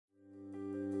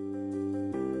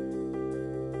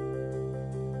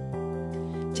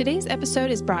Today's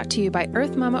episode is brought to you by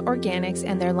Earth Mama Organics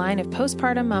and their line of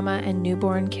postpartum mama and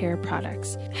newborn care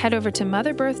products. Head over to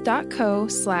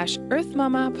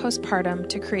motherbirth.co/earthmama postpartum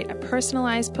to create a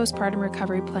personalized postpartum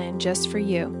recovery plan just for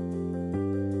you.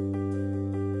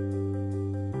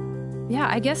 Yeah,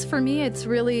 I guess for me, it's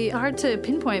really hard to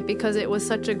pinpoint because it was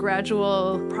such a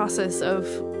gradual process of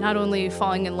not only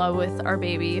falling in love with our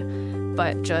baby,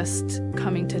 but just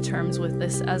coming to terms with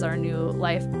this as our new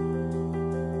life.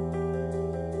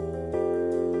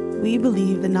 We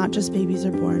believe that not just babies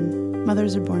are born,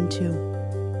 mothers are born too.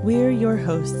 We're your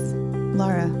hosts,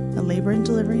 Laura, a labor and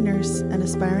delivery nurse and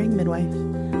aspiring midwife,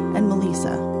 and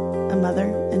Melissa, a mother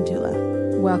and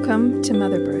doula. Welcome to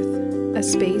Mother Birth, a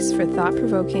space for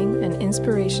thought-provoking and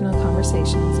inspirational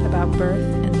conversations about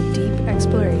birth and the deep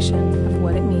exploration of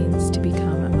what it means to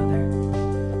become a mother.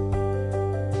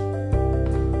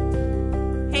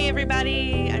 Hey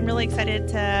everybody, I'm really excited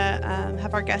to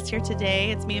have our guest here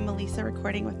today. It's me and Melissa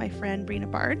recording with my friend Brina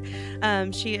Bard.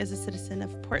 She is a citizen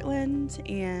of Portland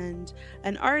and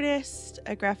an artist,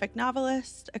 a graphic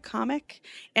novelist, a comic,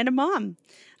 and a mom.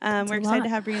 We're excited to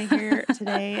have Brina here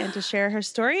today and to share her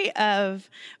story of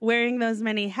wearing those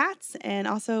many hats and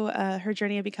also her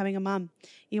journey of becoming a mom.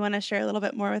 You want to share a little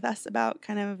bit more with us about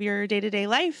kind of your day-to-day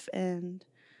life and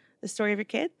the story of your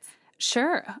kids?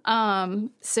 Sure.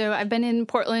 So I've been in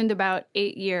Portland about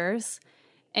 8 years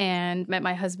and met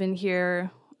my husband here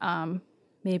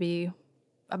maybe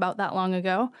about that long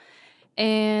ago.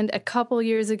 And a couple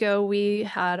years ago, we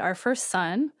had our first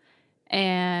son.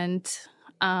 And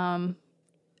I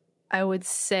would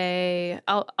say,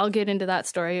 I'll get into that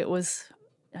story. It was,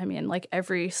 I mean, like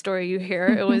every story you hear,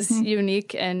 it was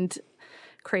unique and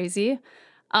crazy.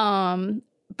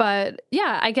 But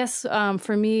yeah, I guess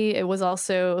for me, it was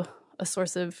also a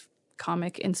source of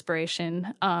comic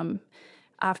inspiration.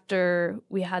 After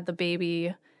we had the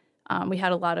baby, we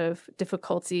had a lot of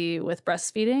difficulty with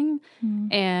breastfeeding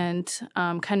and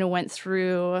kind of went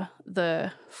through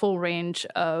the full range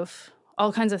of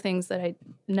all kinds of things that I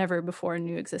never before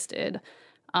knew existed.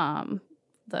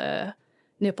 The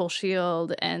nipple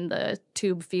shield and the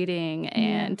tube feeding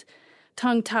and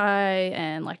tongue tie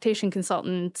and lactation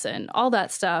consultants and all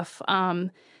that stuff,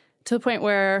 to the point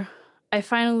where I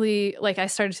finally, I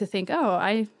started to think, oh,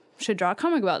 I should draw a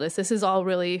comic about this. This is all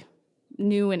really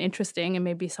new and interesting, and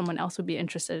maybe someone else would be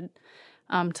interested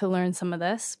to learn some of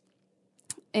this.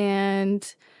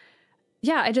 And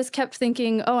yeah, I just kept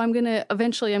thinking, oh, I'm going to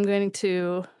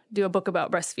do a book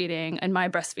about breastfeeding and my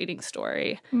breastfeeding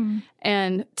story.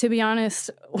 And to be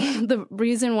honest, the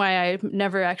reason why I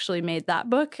never actually made that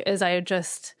book is I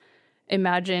just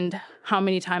imagined how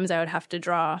many times I would have to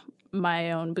draw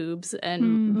my own boobs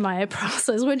and my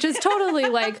process, which is totally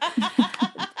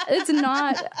it's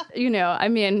not, I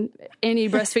mean, any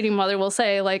breastfeeding mother will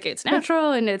say it's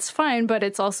natural and it's fine, but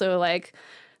it's also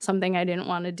something I didn't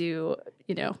want to do,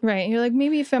 Right. You're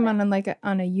maybe if I'm on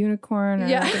a unicorn or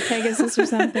a Pegasus or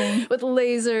something. With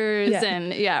lasers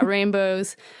and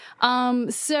rainbows.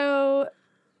 So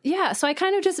I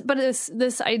kind of just, but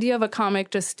this idea of a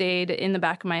comic just stayed in the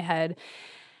back of my head.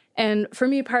 And for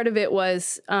me, part of it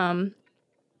was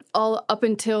all up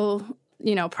until,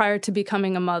 prior to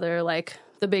becoming a mother,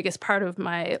 the biggest part of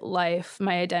my life,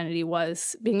 my identity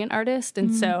was being an artist.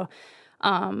 And so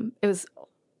it was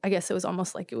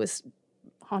almost like it was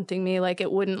haunting me.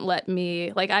 It wouldn't let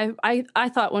me, I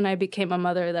thought when I became a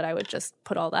mother that I would just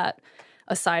put all that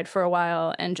aside for a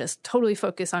while and just totally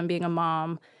focus on being a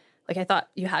mom. I thought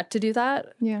you had to do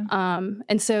that. Yeah.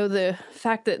 And so the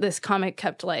fact that this comic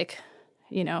kept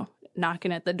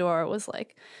knocking at the door was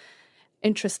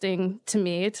interesting to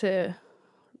me to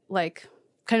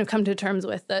kind of come to terms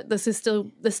with that. This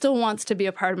still wants to be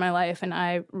a part of my life, and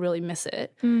I really miss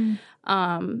it.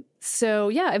 So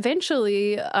yeah,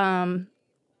 eventually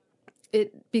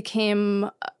it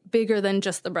became bigger than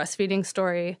just the breastfeeding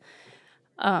story.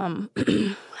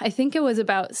 I think it was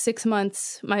about 6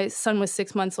 months. My son was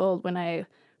 6 months old when I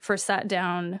first sat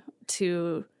down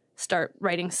to start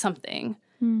writing something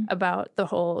about the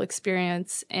whole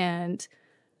experience. And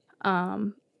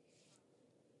I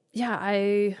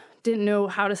didn't know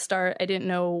how to start. I didn't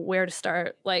know where to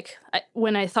start.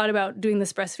 When I thought about doing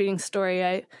this breastfeeding story,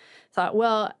 I thought,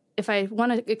 well, if I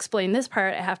want to explain this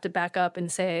part, I have to back up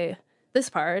and say this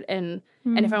part. And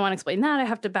if I want to explain that, I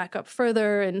have to back up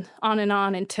further and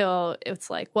on until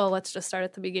it's well, let's just start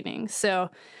at the beginning.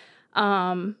 So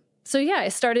I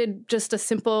started just a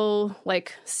simple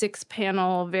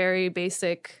 6-panel, very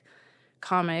basic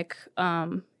comic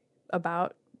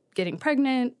about getting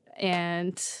pregnant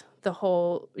and the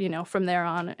whole, from there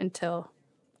on until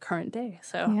current day.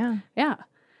 So yeah.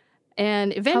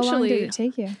 And eventually, how long did it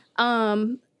take you?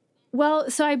 Well,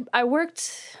 so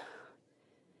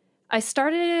I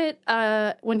started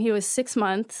it when he was 6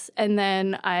 months, and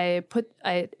then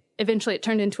eventually it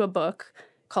turned into a book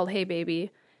called Hey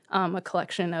Baby, a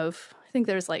collection of, I think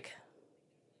there's like,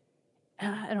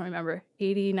 I don't remember,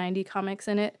 80, 90 comics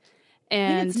in it.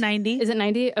 And I think it's 90. Is it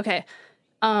 90? Okay.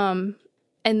 And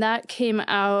that came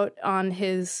out on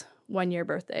his 1-year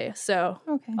birthday. So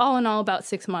all in all, about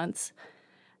 6 months.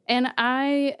 And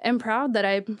I am proud that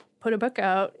I put a book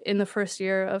out in the first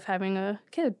year of having a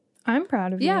kid. I'm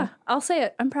proud of you. Yeah, I'll say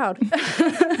it. I'm proud.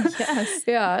 Yes.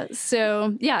 Yeah.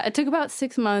 So, yeah, it took about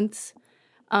 6 months.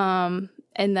 And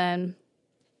then,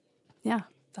 yeah,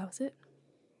 that was it.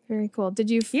 Very cool. Did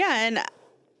you? Yeah, and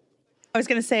I was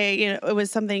going to say, you know, it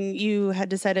was something you had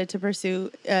decided to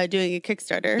pursue doing a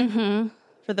Kickstarter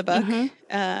for the book.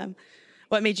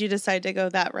 What made you decide to go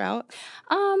that route?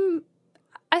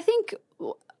 I think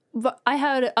I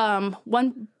had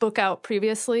one book out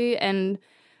previously, and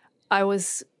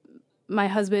my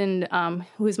husband,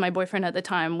 who was my boyfriend at the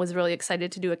time, was really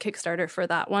excited to do a Kickstarter for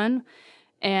that one.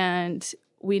 And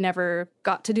we never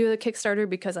got to do the Kickstarter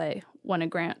because I won a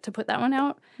grant to put that one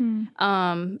out.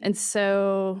 And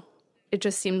so it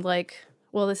just seemed like,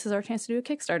 well, this is our chance to do a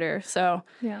Kickstarter. So,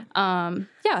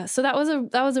 so that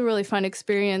was a really fun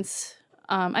experience.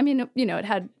 I mean, you know, it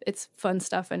had its fun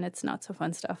stuff and its not so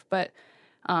fun stuff, but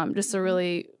just a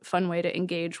really fun way to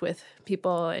engage with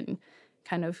people and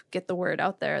kind of get the word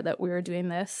out there that we were doing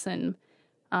this. And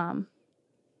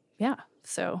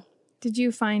so. Did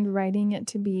you find writing it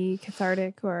to be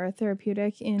cathartic or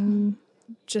therapeutic in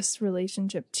just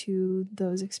relationship to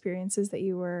those experiences that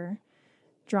you were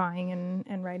drawing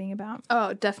and writing about?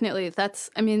 Oh, definitely.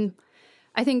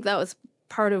 I think that was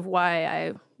part of why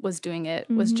I was doing it,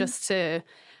 was just to,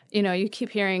 you know, you keep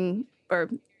hearing, or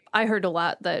I heard a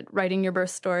lot that writing your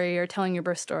birth story or telling your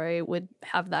birth story would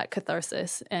have that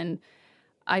catharsis. And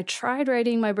I tried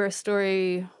writing my birth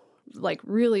story like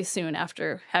really soon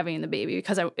after having the baby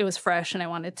because it was fresh and I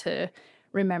wanted to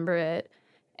remember it.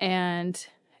 And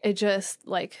it just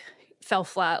like fell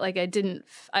flat. Like I didn't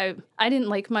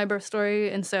like my birth story.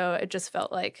 And so it just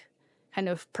felt like kind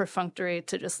of perfunctory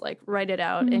to just like write it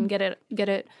out and get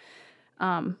it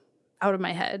out of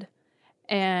my head.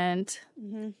 And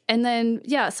then,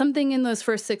 something in those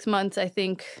first 6 months, I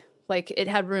think like it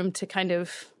had room to kind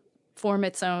of form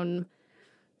its own,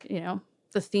 you know,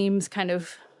 the themes kind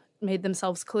of made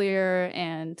themselves clear.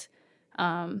 And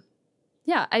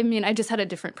I mean, I just had a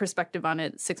different perspective on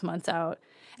it 6 months out.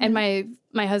 And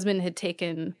my husband had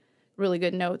taken really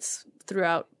good notes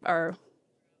throughout our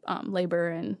labor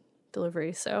and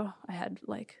delivery. So I had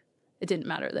like, it didn't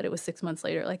matter that it was 6 months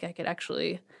later. Like I could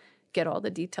actually get all the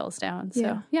details down.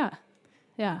 So yeah.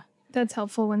 That's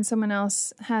helpful when someone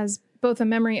else has both a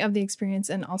memory of the experience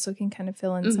and also can kind of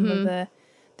fill in some of the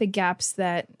gaps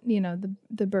that, you know,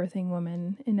 the birthing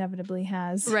woman inevitably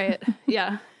has. Right.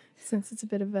 Yeah. Since it's a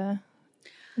bit of a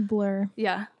blur.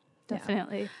 Yeah,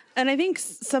 definitely. And I think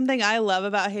something I love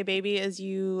about Hey Baby is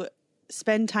you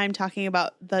spend time talking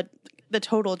about the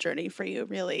total journey for you,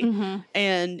 really.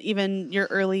 And even your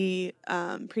early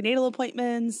prenatal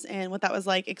appointments and what that was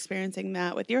like, experiencing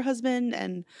that with your husband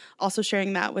and also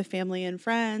sharing that with family and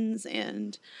friends.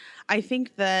 And I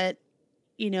think that,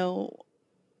 you know,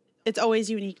 it's always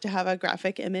unique to have a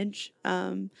graphic image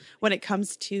when it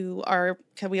comes to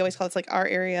we always call it like our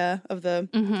area of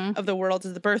the world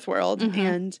is the birth world.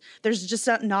 And there's just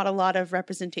not a lot of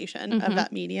representation of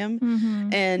that medium.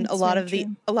 And a lot of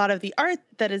the art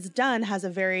that is done has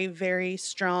a very, very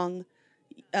strong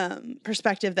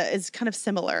perspective that is kind of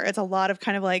similar. It's a lot of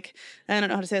kind of like, I don't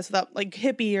know how to say this without like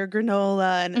hippie or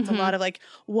granola, and it's a lot of like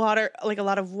water, like a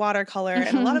lot of watercolor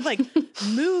and a lot of like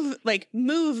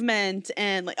movement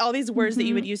and like all these words that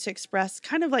you would use to express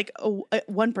kind of like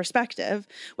one perspective,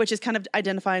 which is kind of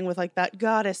identifying with like that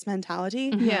goddess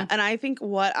mentality. Yeah. And I think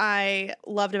what I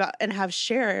loved about and have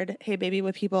shared Hey Baby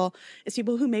with people is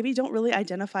people who maybe don't really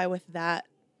identify with that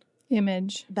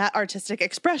image, that artistic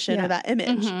expression or that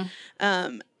image.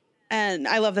 And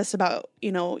I love this about,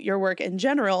 you know, your work in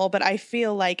general, but I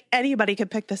feel like anybody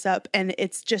could pick this up and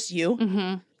it's just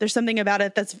you. There's something about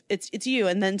it that's it's you.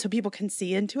 And then so people can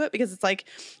see into it because it's like,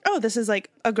 oh, this is like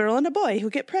a girl and a boy who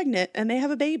get pregnant and they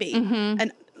have a baby.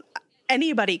 And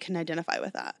anybody can identify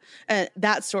with that.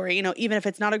 That story, you know, even if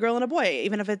it's not a girl and a boy,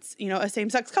 even if it's, you know, a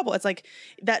same-sex couple, it's like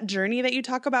that journey that you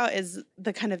talk about is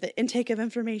the kind of the intake of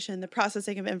information, the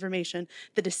processing of information,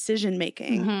 the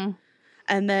decision-making.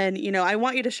 And then, you know, I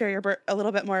want you to share a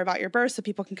little bit more about your birth so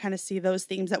people can kind of see those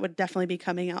themes that would definitely be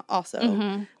coming out also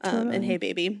in Hey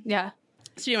Baby. Yeah.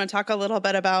 So you want to talk a little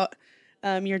bit about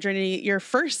your journey, your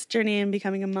first journey in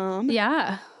becoming a mom?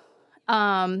 Yeah.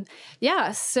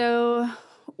 Yeah, so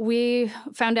we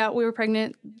found out we were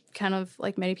pregnant, kind of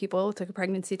like many people, took a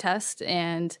pregnancy test.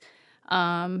 And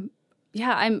I'm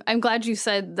glad you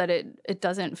said that it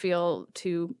doesn't feel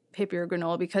too hippie or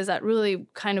granola, because that really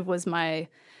kind of was my,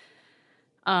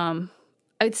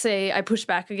 I'd say I pushed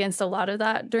back against a lot of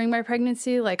that during my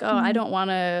pregnancy. Like, I don't want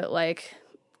to like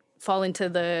fall into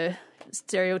the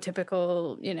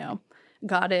stereotypical,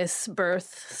 goddess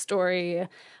birth story.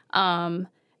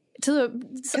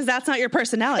 Because that's not your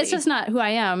personality. It's just not who I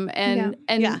am. And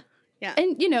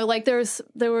like there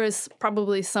was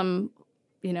probably some,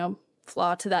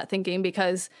 flaw to that thinking,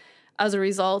 because as a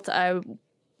result, I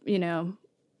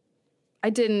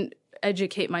didn't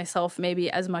educate myself maybe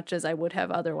as much as I would have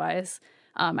otherwise.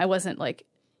 I wasn't like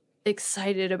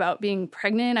excited about being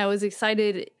pregnant. I was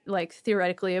excited like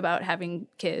theoretically about having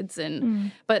kids,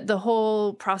 but the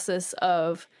whole process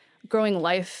of growing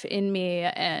life in me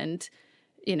and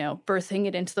birthing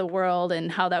it into the world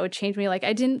and how that would change me, like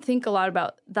I didn't think a lot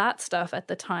about that stuff at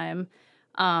the time,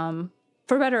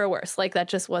 for better or worse. Like that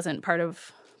just wasn't part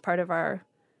of our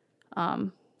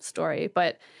story.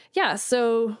 But yeah,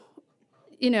 so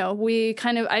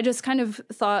I just kind of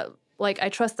thought, like, I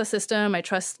trust the system. I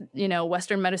trust,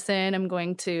 Western medicine. I'm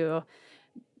going to,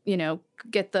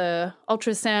 get the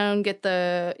ultrasound, get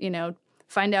the,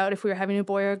 find out if we were having a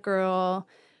boy or a girl,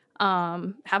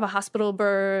 have a hospital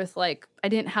birth. Like I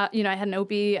didn't have, I had an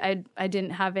OB. I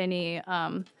didn't have any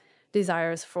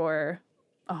desires for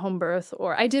a home birth,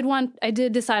 or I did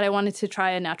decide I wanted to try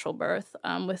a natural birth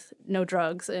with no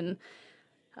drugs. And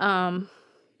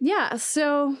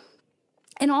so,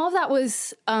 and all of that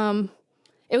was,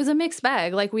 it was a mixed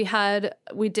bag. Like we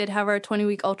did have our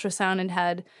 20-week ultrasound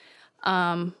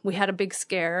and we had a big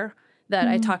scare that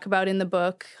I talk about in the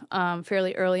book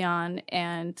fairly early on.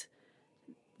 And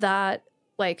that,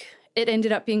 like, it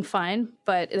ended up being fine,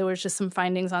 but there was just some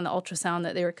findings on the ultrasound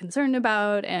that they were concerned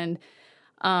about. And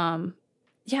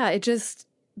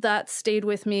that stayed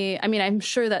with me. I mean, I'm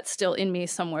sure that's still in me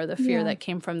somewhere, the fear that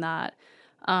came from that.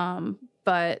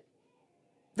 But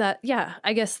that,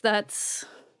 I guess that's,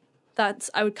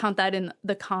 I would count that in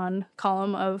the con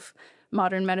column of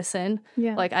modern medicine.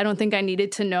 Yeah. Like, I don't think I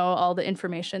needed to know all the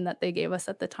information that they gave us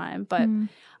at the time. But,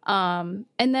 and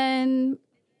then,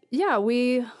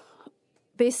 we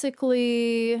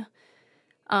basically,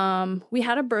 we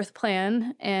had a birth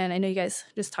plan, and I know you guys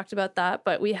just talked about that,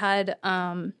 but we had,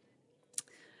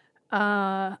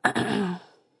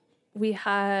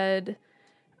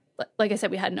 like I said,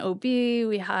 we had an OB,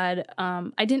 we had,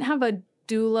 I didn't have a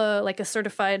doula, like a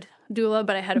certified doula,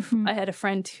 but I had a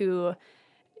friend who,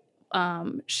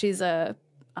 she's a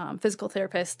physical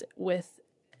therapist with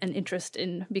an interest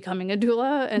in becoming a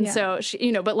doula. And so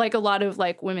she, but like a lot of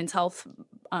like women's health,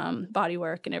 body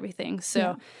work and everything.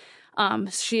 So,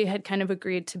 she had kind of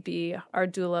agreed to be our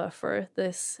doula for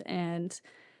this. And,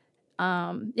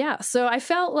 so I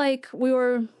felt like we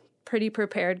were pretty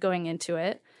prepared going into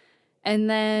it. And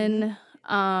then,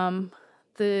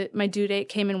 my due date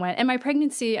came and went. And my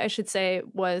pregnancy, I should say,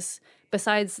 was,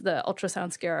 besides the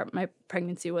ultrasound scare, my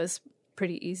pregnancy was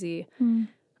pretty easy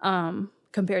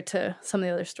compared to some of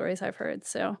the other stories I've heard.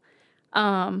 So,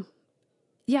 my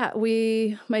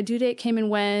due date came and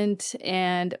went,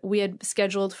 and we had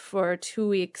scheduled for 2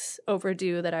 weeks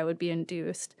overdue that I would be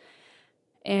induced.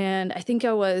 And I think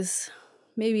I was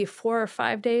maybe 4 or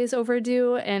 5 days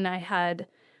overdue, and I had...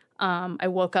 I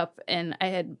woke up and I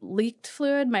had leaked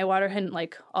fluid. My water hadn't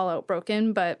like all out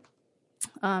broken, but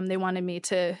they wanted me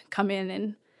to come in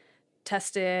and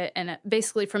test it. And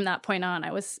basically from that point on,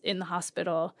 I was in the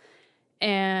hospital.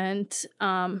 And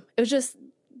it was just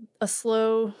a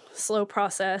slow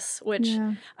process, which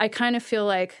I kind of feel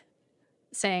like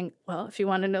saying, well, if you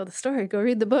want to know the story, go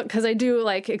read the book. Because I do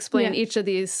like explain each of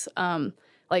these,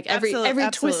 like every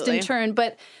twist and turn.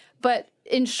 But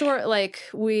in short, like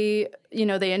they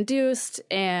induced,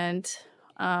 and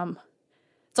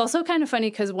it's also kind of funny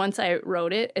because once I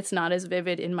wrote it, it's not as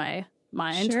vivid in my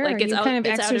mind. Sure, like it's you out, kind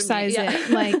of it's exercise out of me.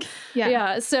 it,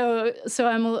 like So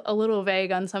I'm a little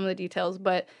vague on some of the details,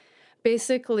 but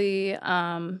basically, it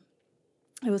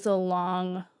was a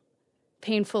long,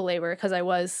 painful labor because I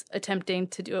was attempting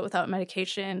to do it without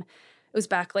medication. It was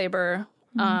back labor,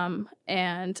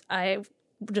 and I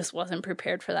just wasn't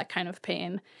prepared for that kind of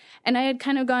pain. And I had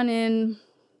kind of gone in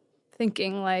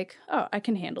thinking like, oh, I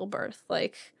can handle birth.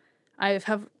 Like I'm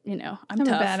tough. I'm a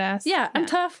badass. Yeah, I'm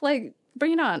tough. Like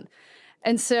bring it on.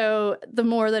 And so the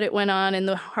more that it went on and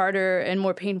the harder and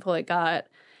more painful it got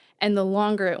and the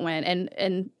longer it went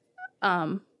and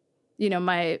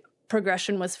my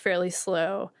progression was fairly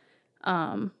slow.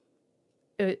 And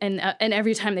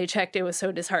every time they checked, it was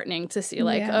so disheartening to see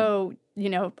like, oh,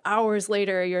 hours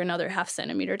later, you're another 0.5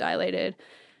 centimeter dilated.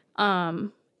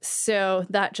 So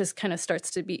that just kind of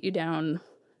starts to beat you down,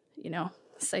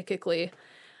 psychically.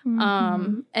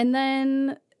 And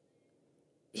then,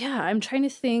 I'm trying to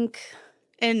think.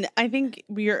 And I think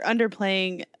you're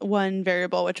underplaying one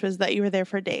variable, which was that you were there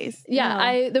for days.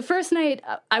 Yeah, the first night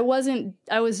I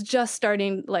was just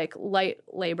starting like light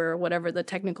labor, whatever the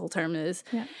technical term is,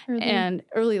 and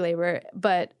early labor.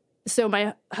 But so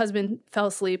my husband fell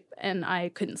asleep and I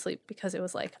couldn't sleep because it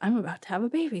was like, I'm about to have a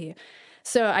baby.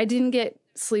 So I didn't get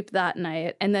sleep that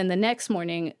night. And then the next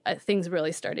morning, things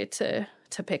really started to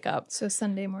pick up. So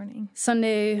Sunday morning.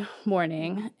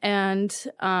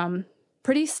 And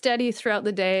pretty steady throughout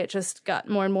the day. It just got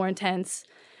more and more intense.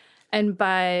 And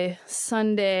by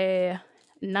Sunday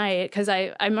night, because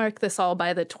I mark this all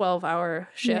by the 12-hour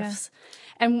shifts,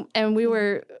 and we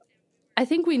were, I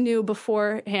think we knew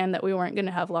beforehand that we weren't going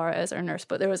to have Laura as our nurse,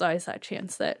 but there was always that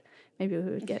chance that maybe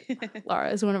we would get Laura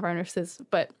as one of our nurses.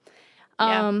 But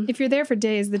if you're there for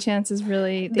days, the chances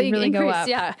really increase, go up.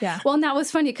 Yeah. Well, and that was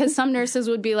funny because some nurses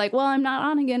would be like, well, I'm not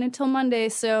on again until Monday,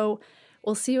 so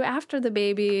we'll see you after the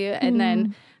baby. And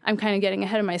then I'm kind of getting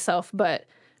ahead of myself. But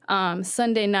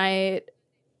Sunday night,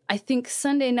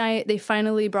 they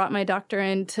finally brought my doctor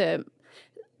in to,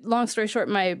 long story short,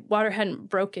 my water hadn't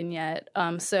broken yet.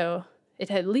 So it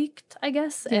had leaked, I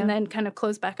guess, and then kind of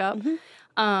closed back up.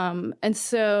 And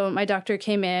so my doctor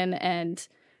came in and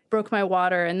broke my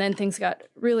water, and then things got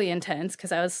really intense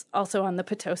because I was also on the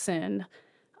Pitocin.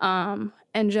 And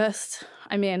just,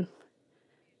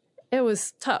 it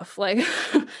was tough. Like,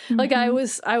 like I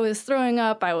was throwing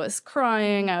up, I was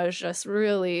crying, I was just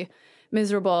really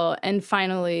miserable. And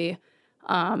finally,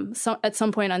 at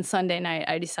some point on Sunday night,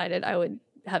 I decided I would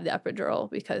have the epidural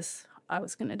because I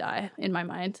was going to die in my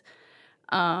mind.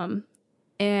 And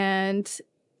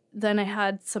then I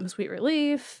had some sweet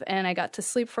relief and I got to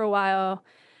sleep for a while.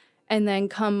 And then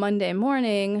come Monday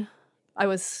morning, I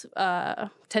was 10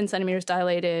 centimeters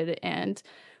dilated and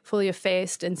fully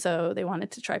effaced. And so they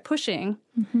wanted to try pushing.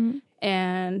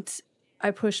 And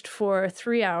I pushed for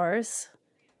 3 hours.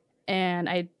 And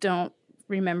I don't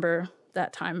remember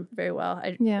that time very well.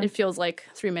 It feels like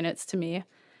 3 minutes to me.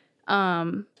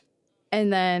 And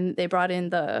then they brought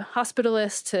in the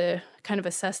hospitalist to kind of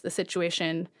assess the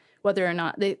situation, whether or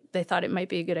not they thought it might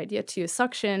be a good idea to use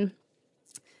suction.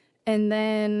 And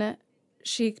then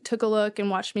she took a look and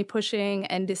watched me pushing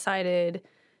and decided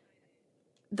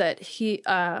that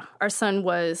our son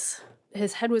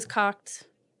his head was cocked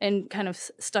and kind of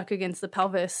stuck against the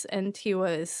pelvis, and he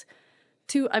was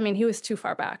too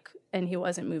far back and he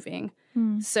wasn't moving.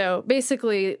 So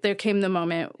basically there came the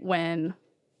moment when,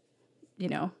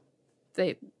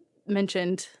 they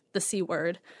mentioned the C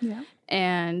word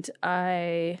and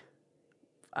I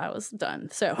was done.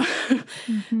 So,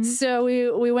 so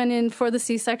we went in for the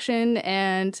C-section,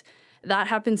 and that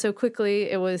happened so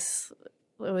quickly. It was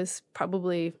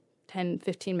probably 10,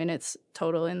 15 minutes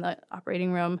total in the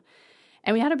operating room,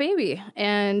 and we had a baby,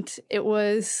 and it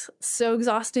was so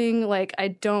exhausting. Like, I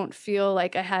don't feel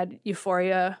like I had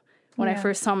euphoria when I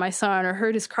first saw my son or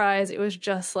heard his cries. It was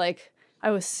just like,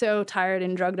 I was so tired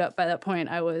and drugged up by that point.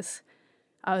 I was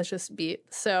just beat.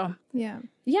 So, yeah.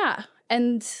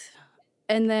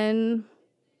 And then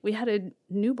we had a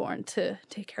newborn to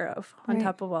take care of on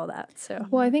top of all that. So,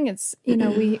 well, I think it's,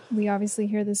 we obviously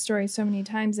hear this story so many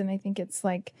times, and I think it's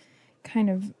like kind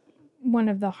of one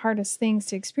of the hardest things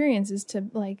to experience is to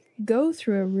like go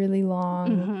through a really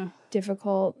long,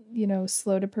 difficult,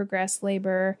 slow to progress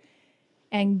labor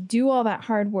and do all that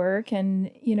hard work and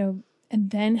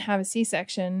then have a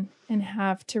C-section and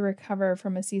have to recover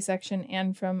from a C-section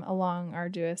and from a long,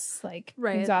 arduous,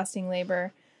 exhausting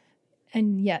labor.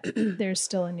 And yet there's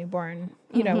still a newborn,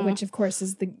 which of course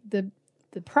is the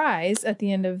prize at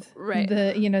the end of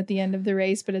at the end of the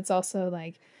race. But it's also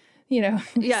like,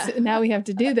 now we have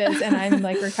to do this, and I'm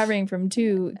like recovering from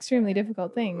two extremely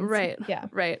difficult things. Right. Yeah.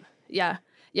 Right. Yeah.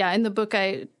 Yeah. In the book,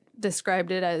 I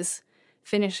described it as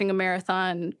finishing a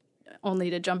marathon only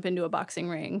to jump into a boxing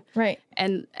ring. Right.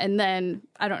 And then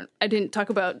I didn't talk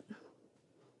about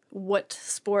what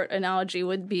sport analogy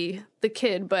would be the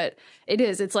kid, but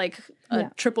it's like a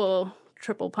triple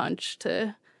punch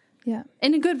to,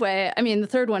 in a good way. I mean, the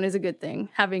third one is a good thing,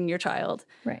 having your child.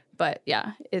 Right. But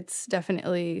yeah, it's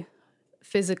definitely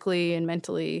physically and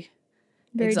mentally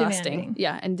very exhausting. Demanding.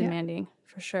 Yeah. And demanding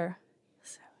for sure.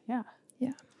 So, yeah.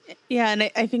 Yeah. Yeah. And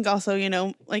I think also,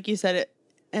 like you said,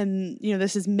 and,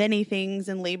 this is many things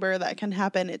in labor that can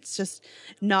happen. It's just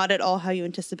not at all how you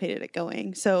anticipated it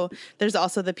going. So there's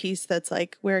also the piece that's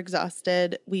like, we're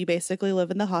exhausted. We basically live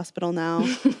in the hospital now.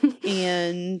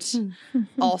 And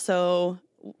also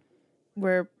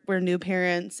we're new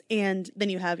parents, and then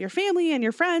you have your family and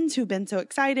your friends who've been so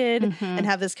excited and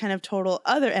have this kind of total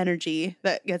other energy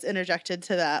that gets interjected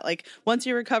to that. Like once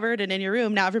you're recovered and in your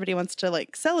room, now everybody wants to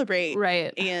like celebrate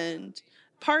and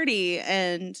party.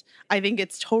 And I think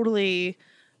it's totally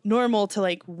normal to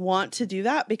like want to do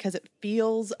that because it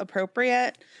feels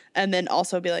appropriate, and then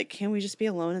also be like, can we just be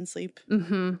alone and sleep?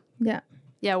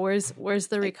 Yeah. Where's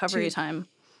the recovery time?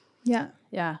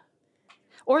 Yeah.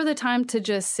 Or the time to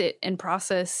just sit and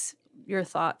process your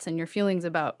thoughts and your feelings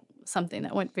about something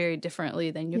that went very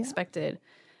differently than you expected.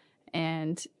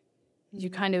 And you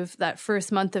kind of, that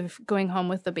first month of going home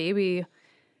with the baby,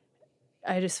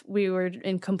 we were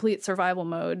in complete survival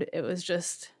mode. It was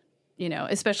just, you know,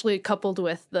 especially coupled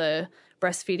with the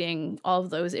breastfeeding, all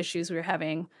of those issues we were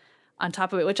having on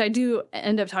top of it, which I do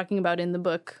end up talking about in the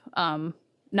book,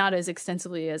 not as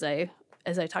extensively as I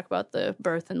talk about the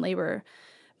birth and labor,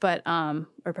 but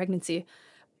or pregnancy.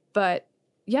 But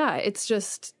yeah, it's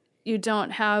just you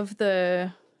don't have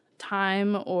the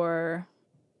time or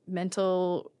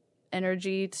mental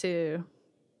energy to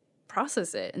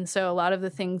process it. And so a lot of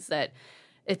the things that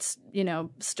it's, you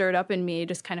know, stirred up in me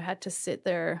just kind of had to sit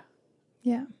there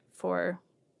for,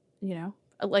 you know,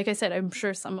 like I said,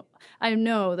 I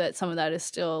know that some of that is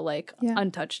still like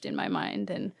untouched in my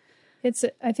mind. And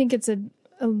I think it's a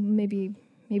maybe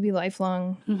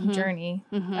lifelong journey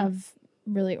of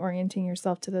really orienting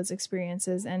yourself to those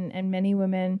experiences. And many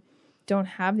women don't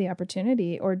have the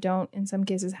opportunity, or don't in some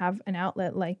cases have an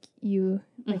outlet like you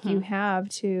have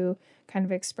to kind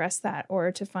of express that,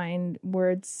 or to find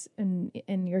words, and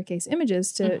in your case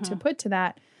images to put to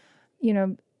that, you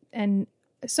know. And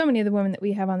so many of the women that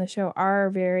we have on the show are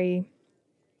very,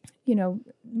 you know,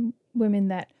 women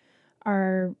that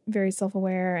are very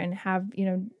self-aware and have, you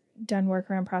know, done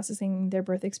work around processing their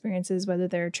birth experiences, whether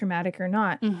they're traumatic or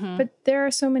not. But there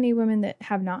are so many women that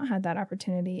have not had that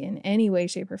opportunity in any way,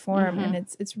 shape, or form. And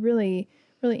it's really,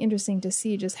 really interesting to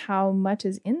see just how much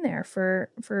is in there for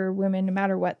women, no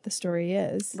matter what the story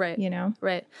is. Right. You know?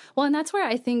 Right. Well, and that's where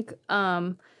I think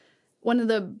one of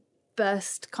the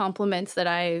best compliments that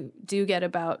I do get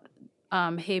about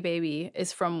Hey Baby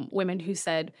is from women who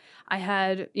said, I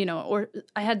had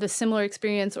the similar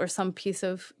experience, or some piece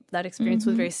of that experience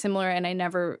was very similar, and I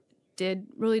never did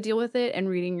really deal with it. And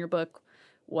reading your book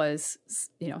was,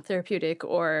 you know, therapeutic,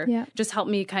 or just helped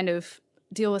me kind of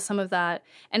deal with some of that.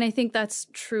 And I think that's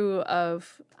true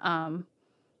of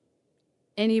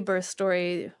any birth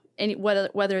story,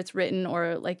 whether it's written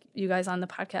or like you guys on the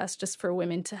podcast, just for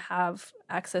women to have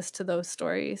access to those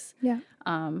stories.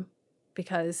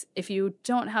 Because if you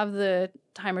don't have the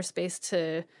time or space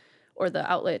or the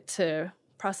outlet to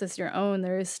process your own,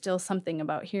 there is still something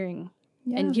about hearing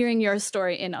your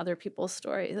story in other people's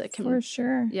stories that can, for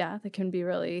sure. Yeah, that can be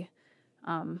really,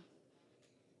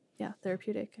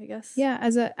 therapeutic, I guess. Yeah,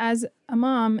 as a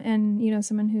mom, and, you know,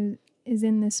 someone who is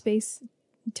in this space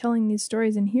telling these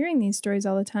stories and hearing these stories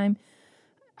all the time,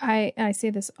 I say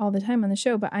this all the time on the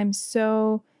show, but I'm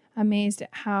so amazed at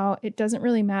how it doesn't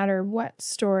really matter what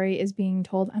story is being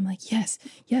told. I'm like, yes,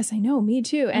 I know, me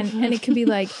too. And it can be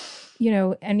like, you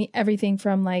know, everything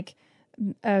from like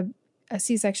a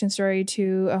C-section story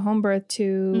to a home birth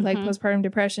to like postpartum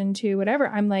depression to whatever.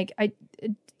 I'm like,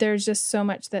 there's just so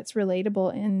much that's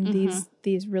relatable in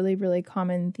these really, really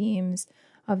common themes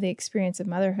of the experience of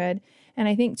motherhood. And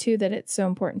I think too that it's so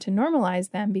important to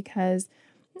normalize them, because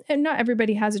not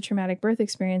everybody has a traumatic birth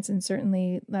experience, and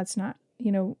certainly that's not,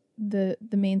 you know, the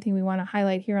main thing we want to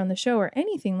highlight here on the show or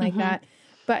anything like that.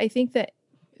 But I think that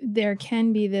there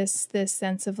can be this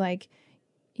sense of like,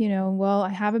 you know, well, I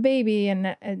have a baby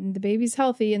and the baby's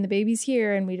healthy and the baby's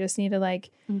here, and we just need to like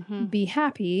be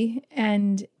happy.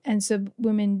 And so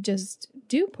women just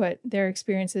do put their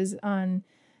experiences on,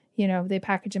 you know, they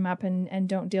package them up and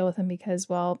don't deal with them because,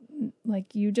 well,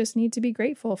 like, you just need to be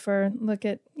grateful for, look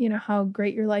at, you know, how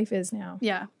great your life is now.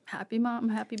 Yeah. Happy mom,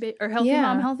 happy baby, or healthy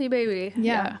mom, healthy baby.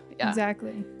 Yeah,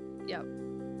 exactly. Yep.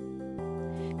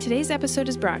 Today's episode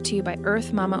is brought to you by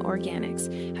Earth Mama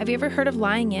Organics. Have you ever heard of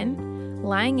lying in?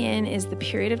 Lying in is the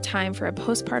period of time for a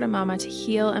postpartum mama to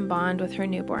heal and bond with her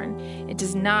newborn. It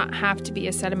does not have to be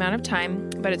a set amount of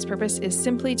time, but its purpose is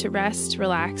simply to rest,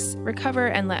 relax, recover,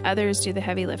 and let others do the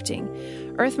heavy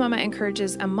lifting. Earth Mama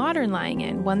encourages a modern lying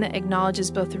in, one that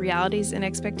acknowledges both the realities and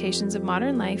expectations of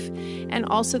modern life, and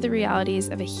also the realities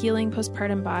of a healing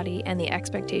postpartum body and the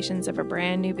expectations of a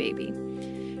brand new baby.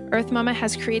 Earth Mama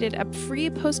has created a free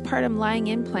postpartum lying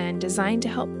in plan designed to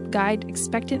help guide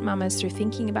expectant mamas through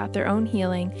thinking about their own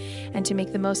healing and to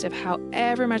make the most of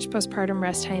however much postpartum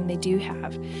rest time they do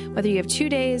have. Whether you have 2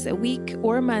 days, a week,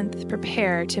 or a month,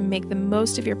 prepare to make the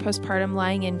most of your postpartum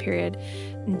lying in period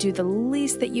and do the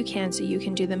least that you can so you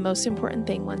can do the most important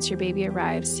thing once your baby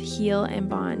arrives: heal and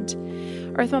bond.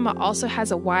 Earth Mama also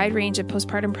has a wide range of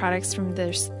postpartum products, from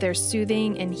their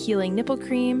soothing and healing nipple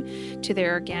cream to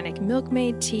their organic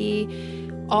Milkmaid tea,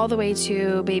 all the way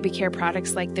to baby care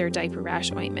products like their diaper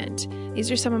rash ointment.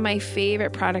 These are some of my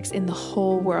favorite products in the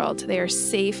whole world. They are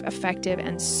safe, effective,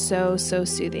 and so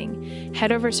soothing.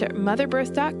 Head over to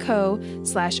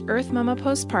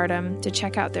motherbirth.co/earthmamapostpartum to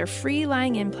check out their free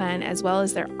lying in plan, as well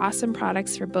as their awesome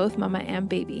products for both mama and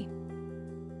baby.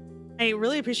 I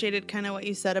really appreciated kind of what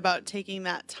you said about taking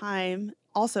that time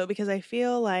also, because I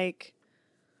feel like,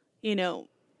 you know,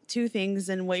 two things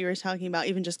in what you were talking about,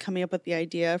 even just coming up with the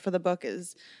idea for the book,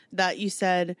 is that you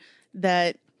said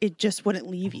that it just wouldn't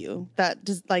leave you. That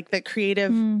just like that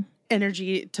creative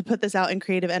energy to put this out, and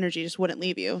creative energy just wouldn't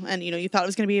leave you. And, you know, you thought it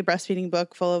was going to be a breastfeeding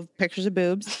book full of pictures of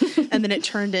boobs. And then it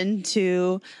turned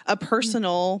into a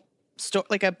personal story,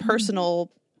 like a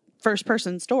personal first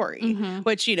person story,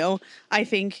 which, you know, I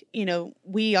think, you know,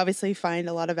 we obviously find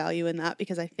a lot of value in that,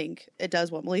 because I think it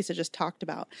does what Melissa just talked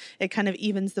about. It kind of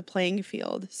evens the playing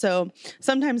field. So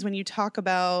sometimes when you talk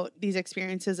about these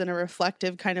experiences in a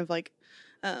reflective kind of like,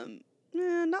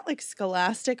 not like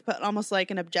scholastic, but almost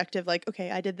like an objective, like, okay,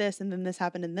 I did this and then this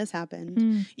happened and this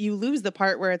happened. You lose the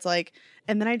part where it's like,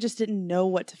 and then I just didn't know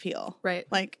what to feel. Right.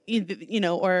 Like, you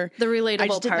know, or the relatable I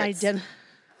just parts.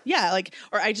 Yeah, like,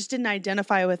 or I just didn't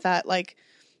identify with that, like,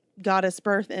 goddess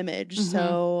birth image.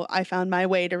 So I found my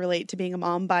way to relate to being a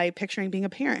mom by picturing being a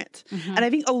parent. And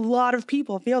I think a lot of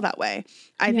people feel that way.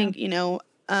 I think, you know,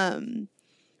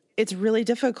 it's really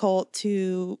difficult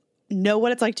to know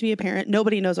what it's like to be a parent.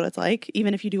 Nobody knows what it's like.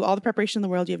 Even if you do all the preparation in the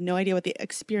world, you have no idea what the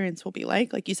experience will be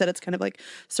like. Like you said, it's kind of like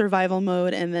survival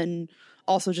mode, and then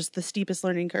also just the steepest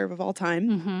learning curve of all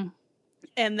time.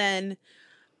 And then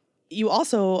you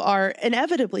also are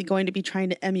inevitably going to be trying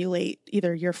to emulate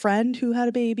either your friend who had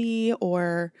a baby,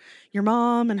 or your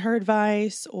mom and her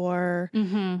advice, or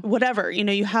whatever. You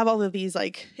know, you have all of these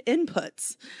like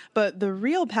inputs, but the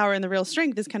real power and the real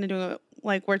strength is kind of doing what,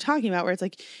 like we're talking about, where it's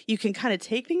like you can kind of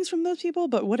take things from those people,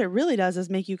 but what it really does is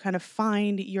make you kind of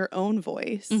find your own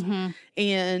voice.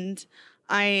 And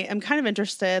I am kind of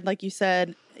interested, like you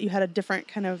said, you had a different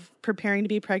kind of preparing to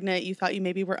be pregnant. You thought you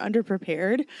maybe were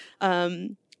underprepared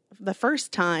the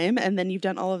first time, and then you've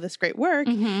done all of this great work,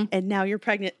 and now you're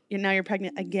pregnant. You're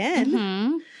pregnant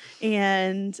again,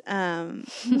 and I'm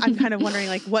kind of wondering,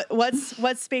 like,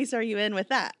 what space are you in with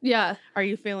that? Yeah, are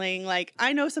you feeling like,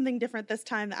 I know something different this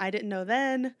time that I didn't know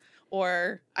then,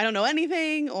 or I don't know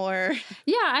anything, or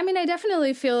yeah? I mean, I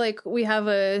definitely feel like we have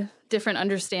a different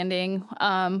understanding,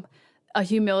 a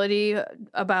humility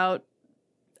about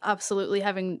absolutely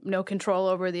having no control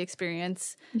over the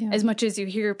experience. As much as you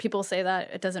hear people say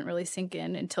that, it doesn't really sink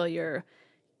in until your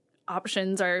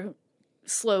options are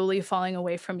slowly falling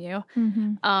away from you.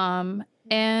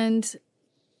 And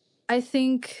I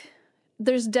think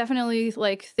there's definitely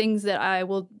like things that I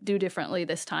will do differently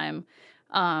this time.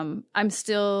 I'm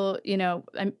still, you know,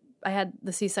 I had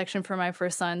the C-section for my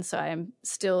first son, so I'm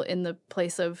still in the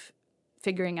place of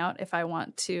figuring out if I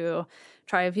want to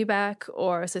try a VBAC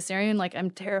or a cesarean. Like, I'm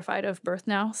terrified of birth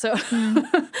now. So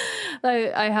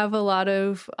I have a lot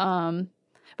of,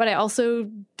 but I also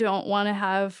don't want to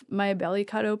have my belly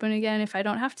cut open again if I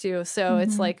don't have to. So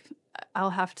it's like,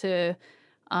 I'll have to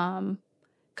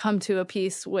come to a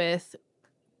peace with,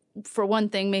 for one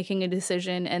thing, making a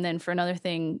decision. And then for another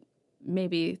thing,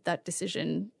 maybe that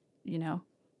decision, you know,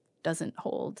 doesn't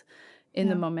hold in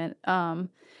the moment.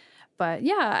 But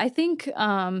yeah, I think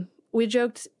we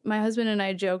joked, my husband and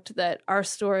I joked that our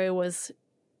story was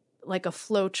like a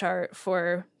flow chart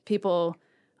for people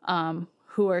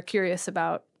who are curious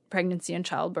about pregnancy and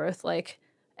childbirth, like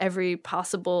every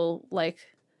possible like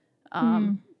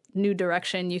new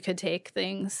direction you could take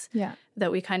things,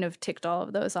 that we kind of ticked all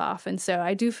of those off. And so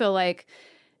I do feel like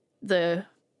the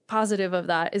positive of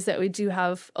that is that we do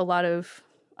have a lot of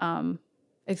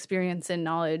experience and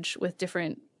knowledge with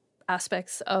different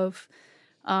aspects of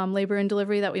labor and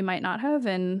delivery that we might not have,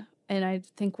 and I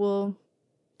think we'll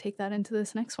take that into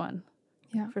this next one.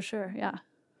 Yeah, for sure.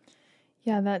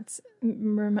 Yeah, that's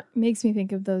makes me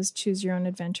think of those choose your own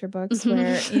adventure books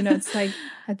where, you know, it's like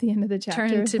at the end of the chapter,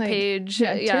 turn to page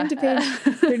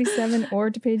 37 or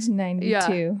to page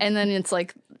 92, and then it's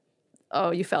like,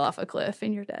 oh, you fell off a cliff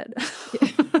and you're dead.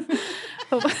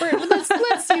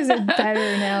 Let's use a better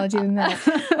analogy than that.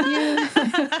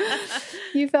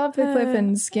 You fell off the cliff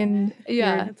and skinned.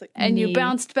 Yeah. And you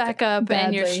bounced back up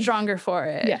and you're stronger for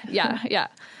it. Yeah.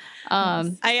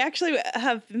 I actually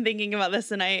have been thinking about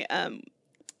this, and I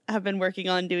have been working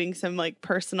on doing some like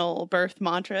personal birth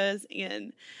mantras,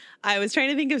 and I was trying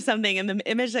to think of something, and the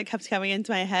image that kept coming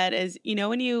into my head is, you know,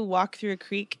 when you walk through a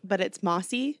creek, but it's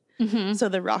mossy, so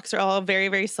the rocks are all very,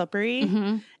 very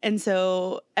slippery, and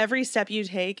so every step you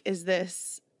take is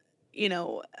this, you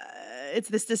know, it's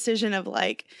this decision of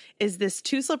like, is this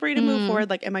too slippery to move forward?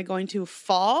 Like, am I going to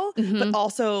fall? But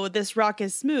also, this rock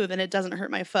is smooth and it doesn't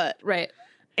hurt my foot, Right.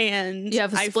 And you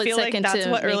have a split second that's to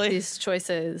what make these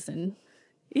choices, and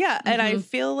and I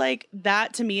feel like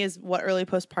that to me is what early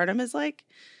postpartum is like,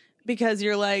 because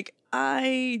you're like,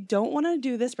 I don't want to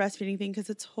do this breastfeeding thing because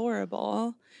it's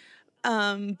horrible,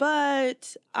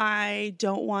 but I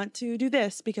don't want to do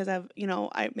this because I don't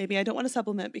want to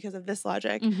supplement because of this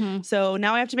logic. So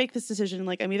now I have to make this decision.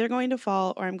 Like, I'm either going to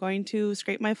fall or I'm going to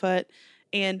scrape my foot,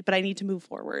 but I need to move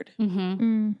forward.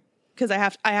 Because I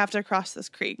have to cross this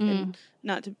creek, and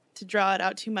not to draw it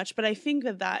out too much. But I think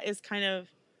that is kind of,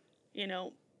 you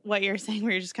know, what you're saying,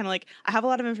 where you're just kind of like, I have a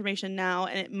lot of information now,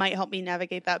 and it might help me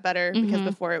navigate that better, because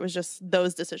before it was just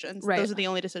those decisions. Right. Those are the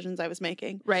only decisions I was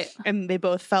making. Right. And they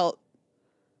both felt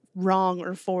wrong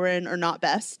or foreign or not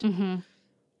best.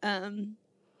 I'm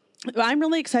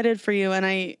really excited for you, and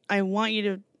I want you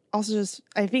to also just,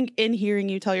 I think in hearing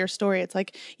you tell your story, it's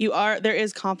like there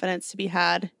is confidence to be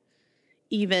had,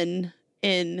 even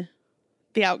in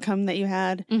the outcome that you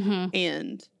had,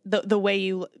 and the way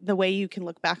you can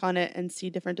look back on it and see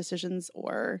different decisions,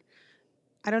 or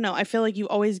I don't know. I feel like you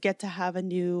always get to have a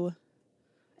new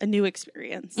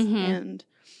experience, and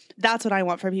that's what I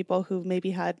want for people who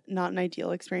maybe had not an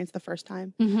ideal experience the first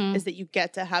time, is that you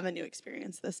get to have a new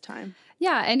experience this time.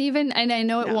 Yeah, and I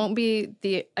know it won't be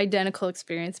the identical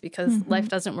experience, because life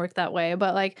doesn't work that way.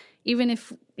 But like, even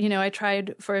if, you know, I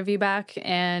tried for a VBAC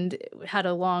and had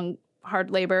a long,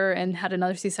 hard labor and had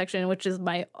another C-section, which is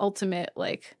my ultimate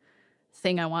like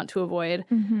thing I want to avoid.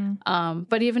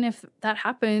 But even if that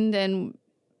happened, and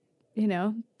you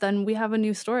know, then we have a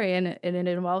new story, and it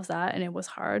involves that, and it was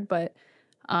hard, but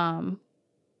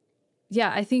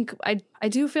yeah, I think I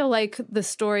do feel like the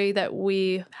story that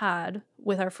we had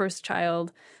with our first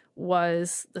child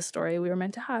was the story we were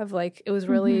meant to have. Like, it was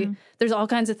really, there's all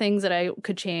kinds of things that I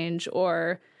could change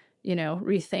or, you know,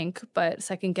 rethink, but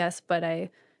second guess. But I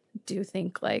do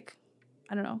think, like,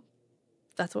 I don't know,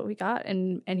 that's what we got.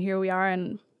 And here we are.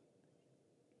 And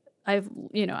I've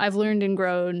learned and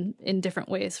grown in different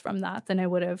ways from that than I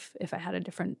would have if I had a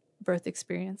different birth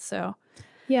experience. So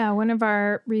yeah, one of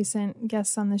our recent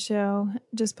guests on the show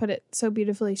just put it so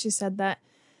beautifully. She said that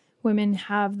women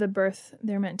have the birth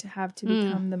they're meant to have to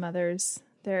become the mothers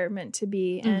they're meant to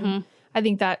be. And I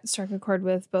think that struck a chord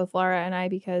with both Laura and I,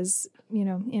 because, you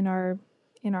know, in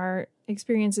our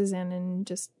experiences and in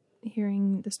just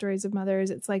hearing the stories of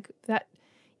mothers, it's like that,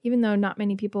 even though not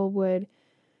many people would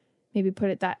maybe put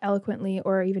it that eloquently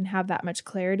or even have that much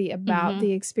clarity about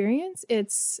the experience,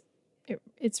 it's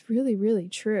really, really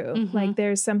true. Like,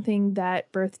 there's something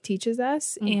that birth teaches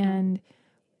us, and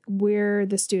we're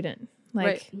the student.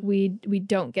 Like, we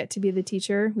don't get to be the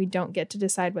teacher. We don't get to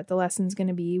decide what the lesson's going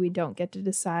to be. We don't get to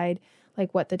decide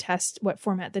like what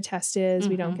format the test is.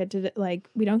 We don't get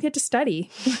to study.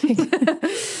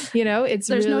 You know,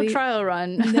 there's no trial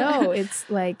run. No, it's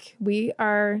like we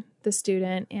are the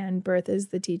student and birth is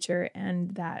the teacher,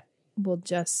 and that will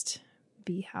just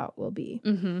be how it will be.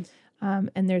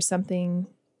 And there's something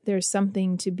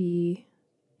to be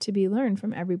learned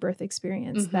from every birth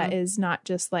experience that is not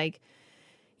just like,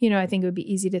 you know, I think it would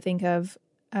be easy to think of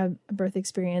a birth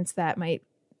experience that might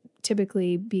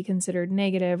typically be considered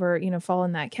negative or, you know, fall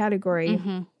in that category.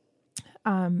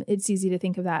 It's easy to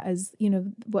think of that as, you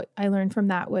know, what I learned from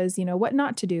that was, you know, what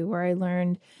not to do, or I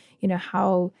learned, you know,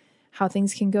 how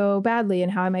things can go badly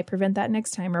and how I might prevent that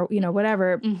next time, or, you know,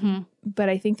 whatever. But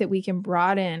I think that we can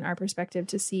broaden our perspective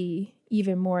to see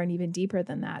even more and even deeper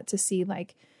than that, to see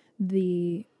like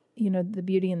the, you know, the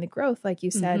beauty and the growth, like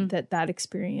you said, that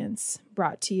experience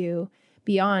brought to you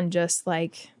beyond just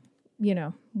like, you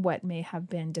know, what may have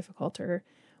been difficult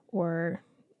or,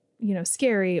 you know,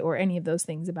 scary or any of those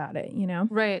things about it, you know?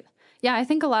 Right. Yeah. I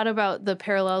think a lot about the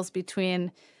parallels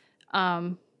between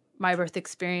my birth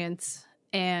experience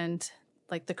and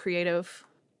like the creative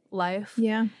life.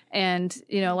 Yeah. And,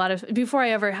 you know, before I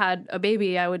ever had a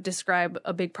baby, I would describe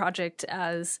a big project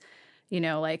as, you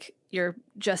know, like you're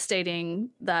gestating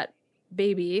that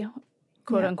baby,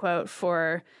 quote unquote,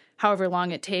 for however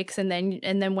long it takes. And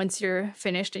then once you're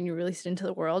finished and you release it into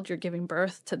the world, you're giving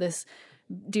birth to this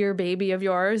dear baby of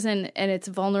yours, and it's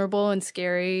vulnerable and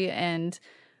scary, and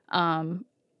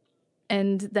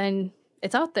then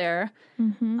it's out there.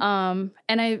 And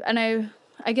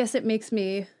I guess it makes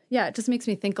me, it just makes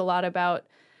me think a lot about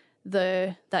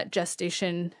that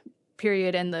gestation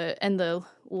period and the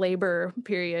labor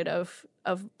period of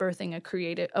birthing a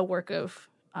creative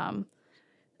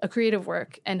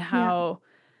work, and how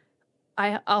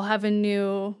I'll have a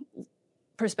new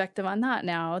perspective on that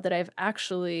now that I've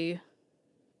actually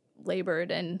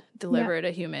labored and delivered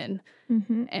a human.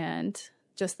 And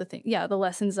just the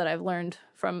lessons that I've learned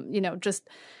from, just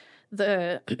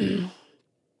the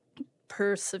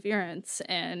perseverance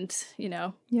and,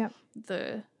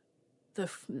 the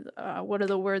what are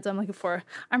the words I'm looking for?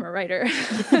 I'm a writer.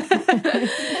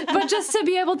 But just to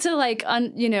be able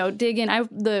to dig in.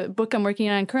 The book I'm working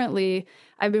on currently,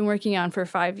 I've been working on for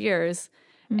 5 years,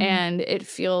 and it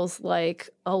feels like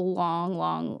a long,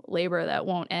 long labor that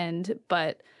won't end.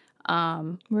 But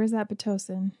where's that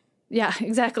Pitocin? Yeah,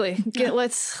 exactly.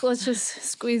 Let's just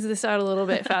squeeze this out a little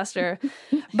bit faster.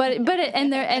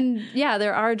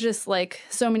 There are just like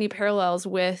so many parallels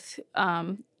with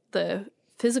the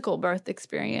physical birth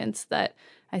experience that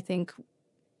I think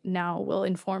now will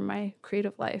inform my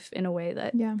creative life in a way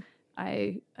that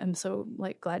I am so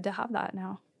glad to have that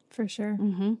now. For sure.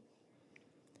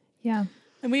 Yeah.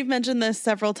 And we've mentioned this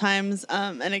several times,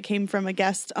 and it came from a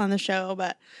guest on the show,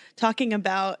 but talking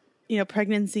about,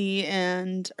 pregnancy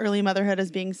and early motherhood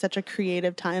as being such a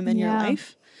creative time in your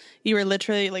life. You were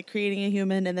literally creating a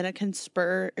human, and then it can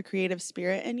spur a creative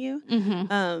spirit in you.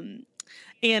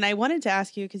 And I wanted to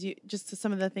ask you, because just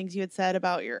some of the things you had said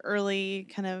about your early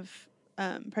kind of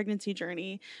pregnancy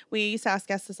journey, we used to ask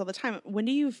guests this all the time. When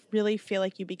do you really feel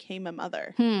like you became a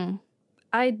mother?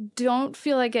 I don't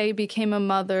feel like I became a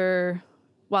mother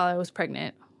while I was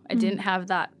pregnant. I didn't have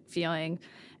that feeling.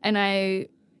 And I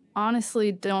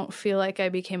honestly don't feel like I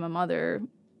became a mother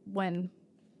when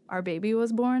our baby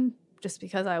was born, just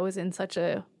because I was in such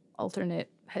a alternate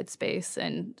headspace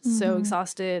and so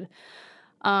exhausted.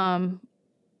 I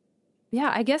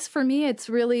guess for me, it's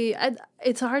really,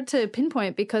 it's hard to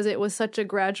pinpoint because it was such a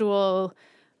gradual,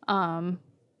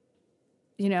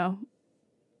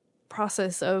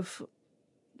 process of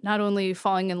not only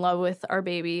falling in love with our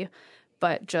baby,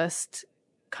 but just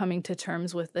coming to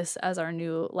terms with this as our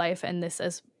new life and this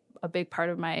as a big part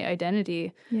of my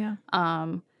identity. Yeah.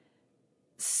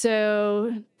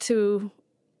 So to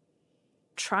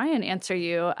try and answer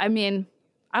you, I mean,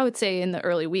 I would say in the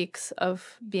early weeks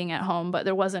of being at home, but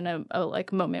there wasn't a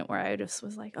moment where I just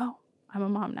was like, oh, I'm a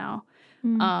mom now.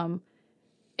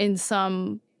 In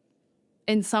some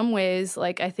ways,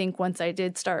 I think once I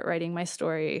did start writing my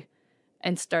story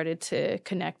and started to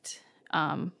connect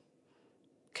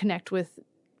with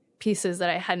pieces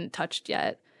that I hadn't touched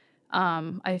yet,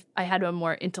 I had a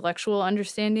more intellectual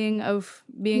understanding of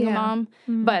being a mom,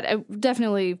 but it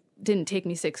definitely didn't take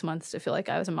me 6 months to feel like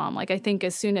I was a mom. I think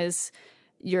as soon as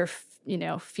you're,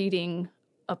 feeding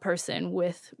a person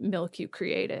with milk you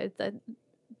created,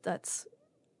 that's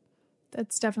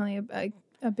definitely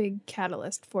a big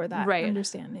catalyst for that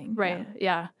understanding. Right.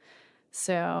 Yeah.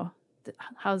 So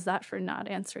how's that for not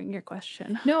answering your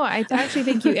question? No, I actually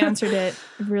think you answered it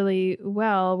really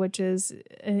well, which is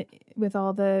with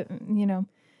all the,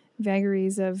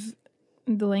 vagaries of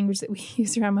the language that we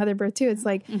use around mother birth too. It's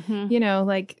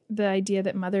the idea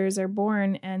that mothers are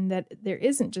born and that there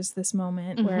isn't just this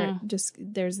moment where just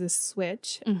there's this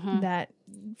switch that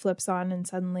flips on and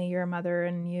suddenly you're a mother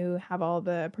and you have all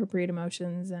the appropriate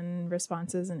emotions and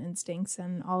responses and instincts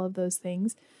and all of those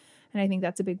things. And I think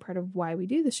that's a big part of why we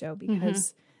do the show,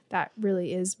 because that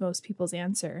really is most people's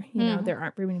answer. There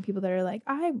aren't very many people that are like,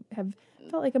 I have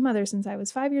felt like a mother since I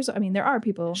was 5 years old. I mean, there are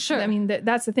people. Sure. I mean,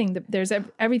 that's the thing. There's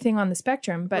everything on the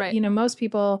spectrum. But, most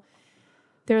people,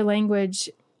 their language,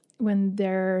 when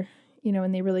they're,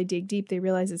 when they really dig deep, they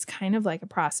realize it's kind of like a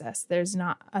process. There's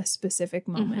not a specific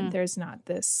moment. There's not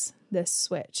this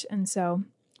switch. And so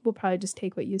we'll probably just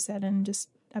take what you said and just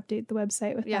update the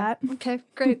website with that. Okay,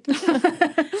 great.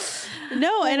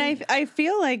 No, and I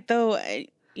feel like, though, I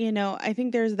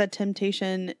think there's the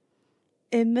temptation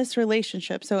in this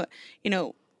relationship. So,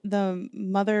 the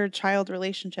mother-child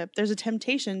relationship, there's a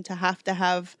temptation to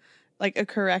have a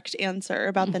correct answer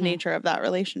about the nature of that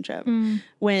relationship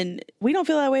when we don't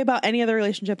feel that way about any other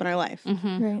relationship in our life.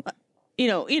 Right.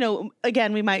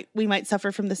 Again, we might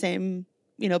suffer from the same,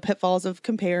 pitfalls of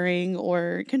comparing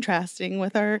or contrasting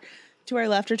with to our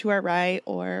left or to our right,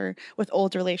 or with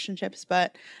old relationships.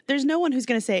 But there's no one who's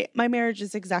going to say, my marriage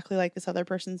is exactly like this other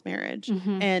person's marriage.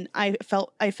 And I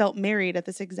felt married at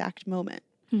this exact moment.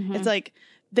 It's like,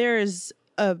 there's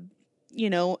a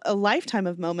a lifetime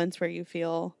of moments where you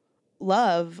feel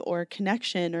love or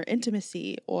connection or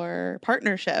intimacy or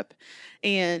partnership.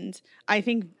 And I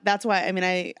think that's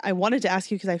why, I wanted to ask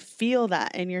you because I feel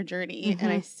that in your journey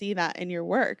and I see that in your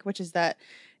work, which is that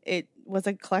it was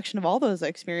a collection of all those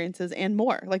experiences and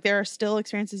more. Like there are still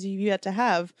experiences you've yet to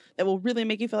have that will really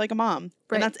make you feel like a mom.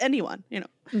 Right. And that's anyone,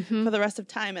 for the rest of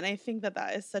time. And I think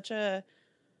that is such a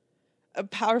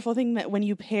powerful thing that when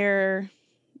you pair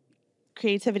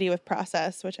creativity with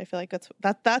process, which I feel like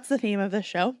that's the theme of this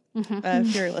show.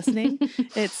 If you're listening,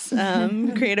 it's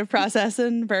creative process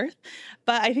and birth.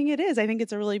 But I think it is. I think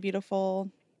it's a really beautiful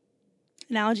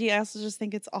analogy. I also just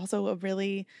think it's also a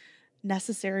really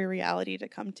necessary reality to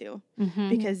come to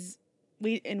because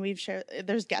we've shared.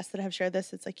 There's guests that have shared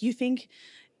this. It's like you think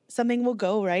something will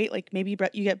go right. Like maybe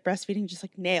you get breastfeeding just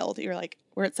like nailed. You're like,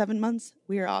 we're at 7 months.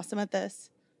 We are awesome at this.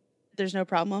 There's no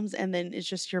problems. And then it's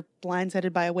just you're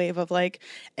blindsided by a wave of like,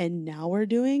 and now we're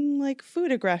doing like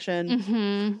food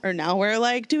aggression or now we're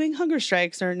like doing hunger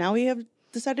strikes or now we have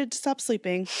decided to stop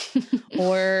sleeping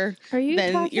or are you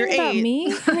then talking you're about 8.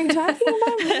 me? Are you talking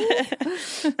about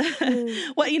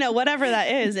me? Well, whatever that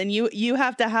is. And you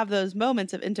have to have those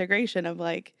moments of integration of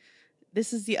like,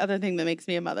 this is the other thing that makes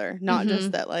me a mother, not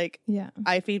just that like,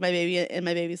 I feed my baby and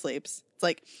my baby sleeps. It's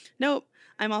like, nope.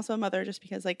 I'm also a mother just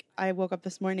because like I woke up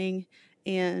this morning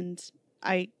and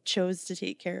I chose to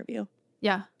take care of you.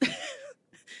 Yeah.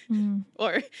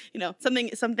 Or,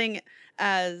 something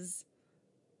as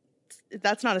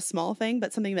that's not a small thing,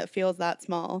 but something that feels that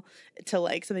small to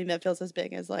like something that feels as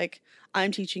big as like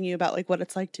I'm teaching you about like what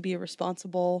it's like to be a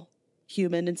responsible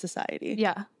human in society.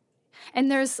 Yeah.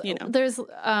 And there's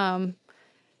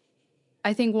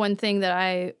I think one thing that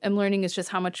I am learning is just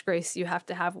how much grace you have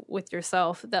to have with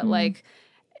yourself that like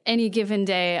any given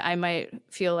day I might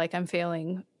feel like I'm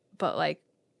failing, but like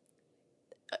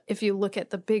if you look at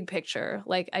the big picture,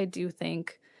 like I do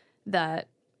think that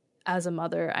as a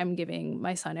mother, I'm giving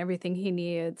my son everything he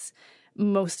needs,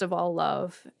 most of all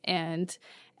love, and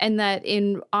that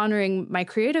in honoring my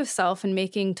creative self and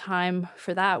making time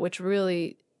for that, which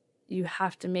really you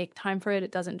have to make time for it.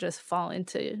 It doesn't just fall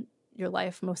into your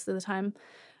life most of the time.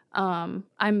 I'm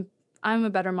a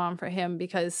better mom for him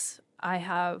because I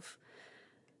have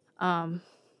I've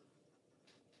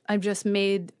just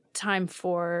made time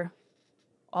for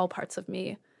all parts of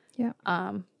me. Yeah.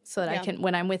 So that I can,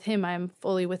 when I'm with him, I'm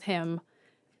fully with him.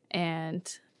 And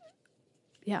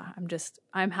yeah,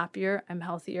 I'm happier, I'm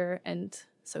healthier, and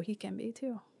so he can be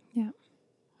too. Yeah.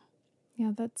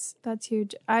 Yeah, that's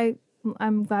huge.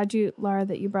 I'm glad Laura,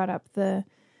 that you brought up the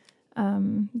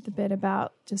bit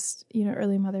about just,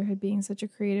 early motherhood being such a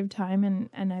creative time.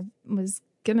 And I was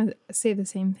going to say the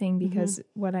same thing because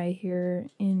what I hear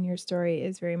in your story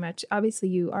is very much, obviously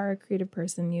you are a creative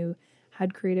person. You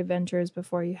had creative ventures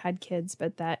before you had kids,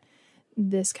 but that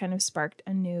this kind of sparked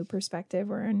a new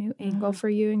perspective or a new angle for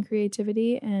you in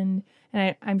creativity. And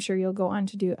I'm sure you'll go on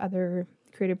to do other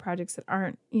creative projects that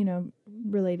aren't,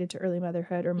 related to early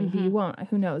motherhood, or maybe you won't,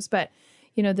 who knows? But,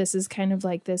 this is kind of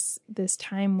like this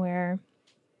time where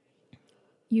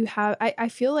you have, I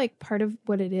feel like part of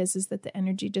what it is that the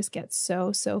energy just gets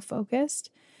so focused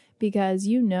because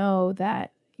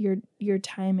that your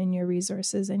time and your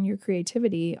resources and your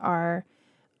creativity are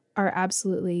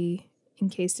absolutely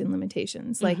encased in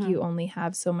limitations. Like you only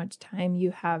have so much time.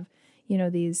 You have,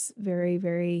 these very,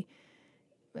 very,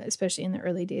 especially in the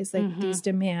early days, like these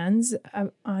demands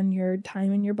on your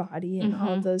time and your body and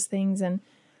all of those things. And,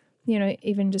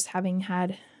 even just having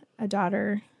had a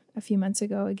daughter a few months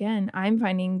ago, again, I'm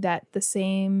finding that the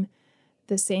same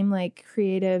like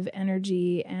creative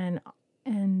energy and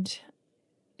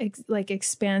like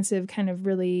expansive kind of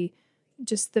really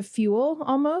just the fuel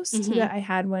almost that I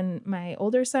had when my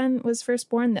older son was first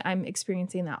born, that I'm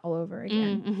experiencing that all over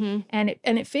again. And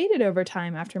it faded over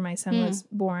time after my son was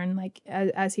born, like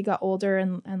as he got older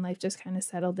and life just kind of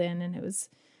settled in and it was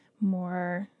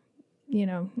more,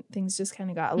 things just kind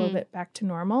of got a little bit back to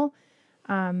normal.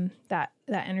 That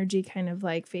energy kind of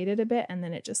like faded a bit and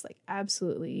then it just like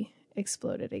absolutely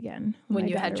exploded again when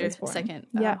you had your second.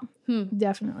 Yeah,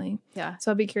 definitely. Yeah.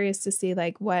 So I'll be curious to see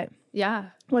like what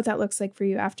that looks like for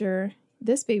you after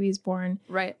this baby's born.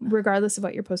 Right. Regardless of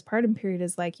what your postpartum period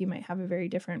is like, you might have a very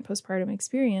different postpartum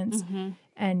experience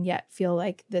and yet feel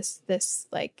like this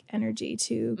like energy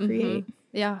to create.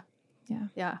 Yeah.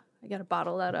 I got to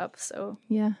bottle that up. So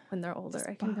when they're older,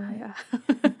 I can.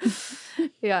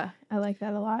 Yeah. I like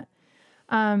that a lot.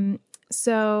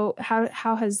 So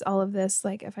how has all of this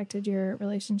like affected your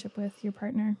relationship with your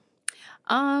partner?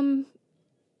 I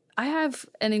have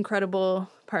an incredible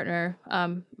partner.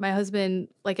 My husband,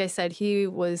 like I said, he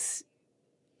was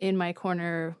in my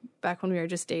corner back when we were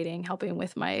just dating, helping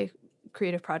with my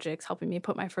creative projects, helping me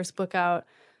put my first book out.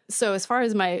 So as far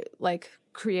as my like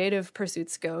creative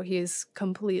pursuits go, he's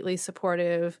completely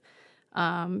supportive.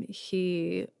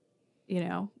 He, you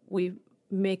know, we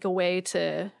make a way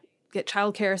to get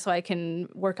childcare so I can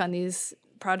work on these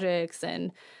projects.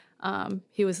 And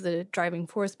he was the driving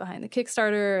force behind the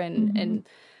Kickstarter and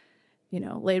you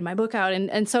know, laid my book out.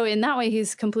 And so in that way,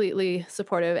 he's completely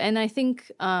supportive. And I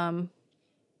think part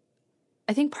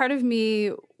of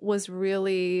me was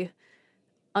really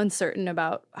uncertain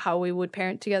about how we would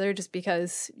parent together, just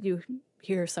because you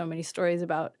hear so many stories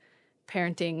about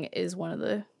parenting is one of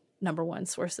the number one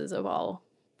sources of all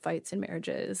fights in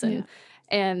marriages.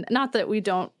 And not that we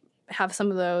don't have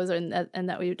some of those and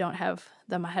that we don't have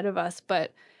them ahead of us,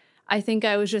 but I think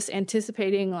I was just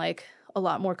anticipating like a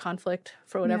lot more conflict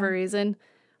for whatever reason.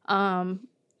 And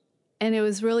it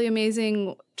was really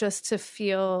amazing just to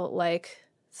feel like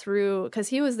because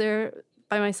he was there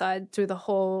by my side through the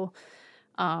whole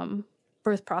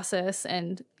birth process,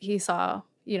 and he saw,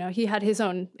 you know, he had his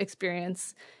own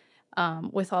experience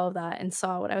with all of that and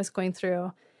saw what I was going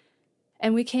through.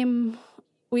 And we came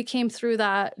through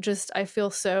that just, I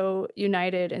feel so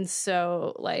united and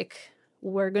so like,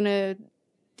 we're going to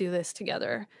do this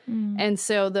together. And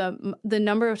so the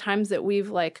number of times that we've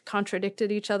like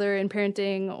contradicted each other in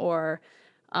parenting or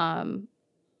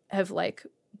have like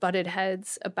butted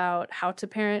heads about how to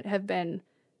parent have been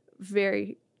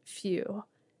very few.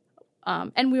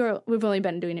 And we've only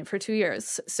been doing it for 2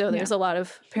 years, so there's a lot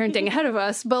of parenting ahead of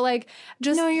us. But like,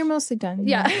 just No, you're mostly done.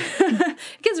 yeah, it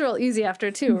gets real easy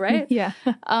after 2, right? Yeah.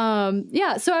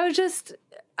 So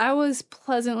I was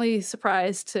pleasantly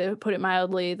surprised, to put it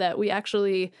mildly, that we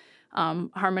actually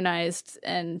harmonized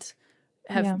and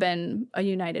have been a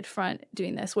united front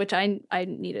doing this, which I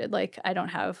needed. Like, I don't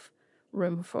have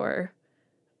room for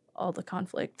all the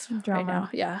conflict Drama. right now.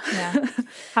 Yeah.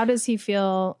 How does he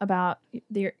feel about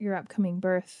your upcoming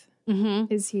birth?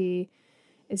 Mm-hmm. Is he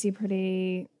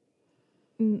pretty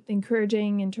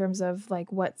encouraging in terms of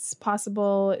like what's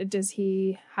possible? Does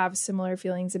he have similar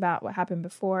feelings about what happened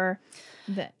before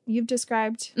that you've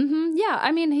described? Mm-hmm. Yeah.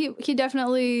 I mean, he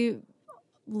definitely,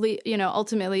 you know,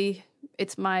 ultimately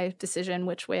it's my decision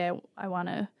which way I want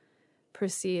to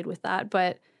proceed with that.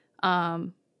 But,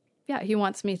 yeah, he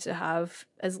wants me to have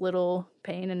as little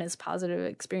pain and as positive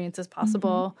experience as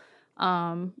possible.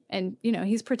 And, you know,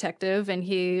 he's protective and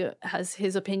he has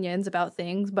his opinions about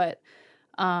things, but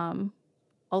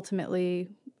ultimately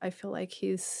I feel like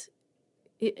he's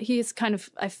kind of,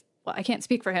 I can't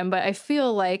speak for him, but I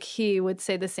feel like he would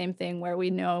say the same thing, where we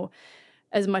know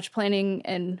as much planning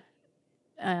and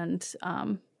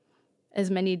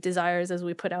as many desires as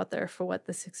we put out there for what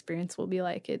this experience will be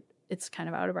like, it's kind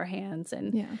of out of our hands,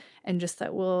 and just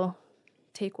that we'll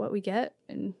take what we get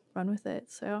and run with it.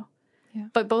 So,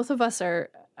 but both of us are,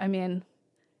 I mean,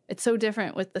 it's so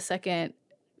different with the second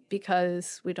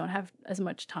because we don't have as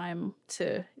much time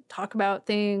to talk about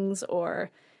things, or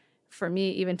for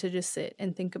me, even to just sit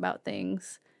and think about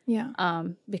things.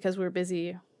 Because we're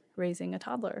busy raising a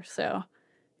toddler. So,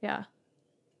 yeah.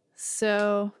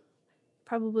 So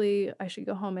probably I should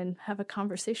go home and have a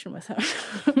conversation with him.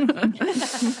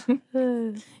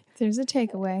 There's a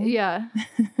takeaway. Yeah.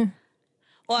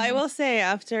 Well, I will say,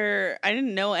 after I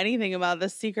didn't know anything about the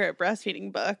secret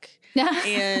breastfeeding book,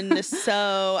 and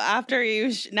so after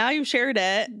you've shared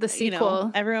it, the sequel, you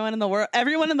know, everyone in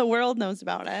the world knows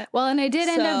about it. Well, and I did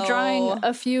end up drawing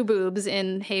a few boobs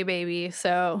in Hey Baby.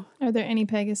 So are there any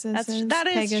Pegasus? That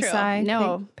is true.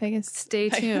 No, Pegasus. Stay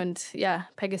tuned. Yeah,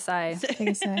 Pegasi.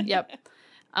 Pegasi. Yep.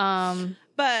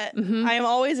 But I am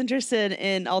always interested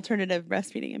in alternative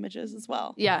breastfeeding images as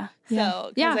well. Yeah.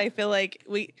 So, because I feel like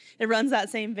it runs that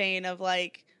same vein of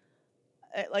like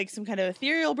some kind of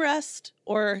ethereal breast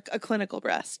or a clinical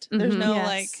breast. There's no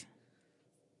like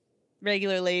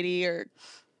regular lady or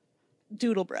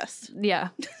doodle breast. Yeah.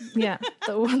 Yeah.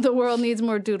 The world needs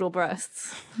more doodle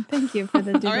breasts. Thank you for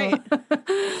the doodle. All right.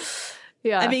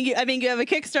 Yeah. I mean, you have a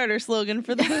Kickstarter slogan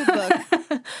for the boob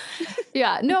book.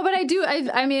 Yeah. No, but I do.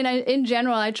 I mean, in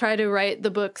general, I try to write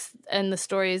the books and the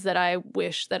stories that I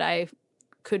wish that I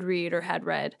could read or had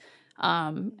read.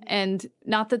 And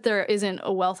not that there isn't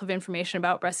a wealth of information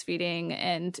about breastfeeding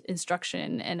and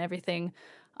instruction and everything.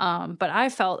 But I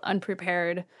felt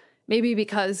unprepared, maybe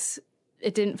because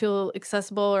it didn't feel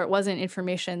accessible or it wasn't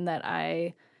information that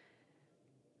I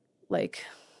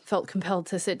felt compelled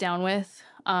to sit down with.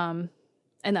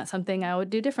 And that's something I would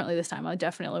do differently this time. I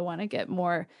definitely want to get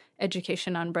more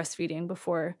education on breastfeeding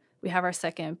before we have our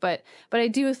second. But I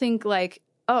do think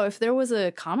if there was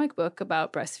a comic book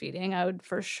about breastfeeding, I would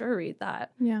for sure read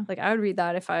that. Yeah. I would read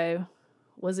that if I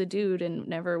was a dude and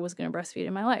never was going to breastfeed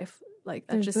in my life. Like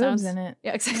that There's just boobs sounds in it.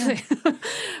 Yeah, exactly.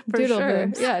 For Doodle sure.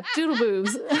 boobs. Yeah, doodle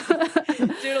boobs.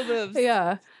 Doodle boobs.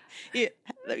 Yeah. Yeah.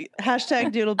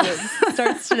 Hashtag doodle boobs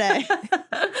starts today.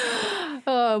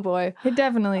 Oh boy. It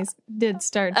definitely did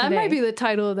start today. That might be the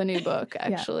title of the new book,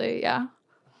 actually. Yeah.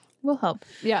 We'll help.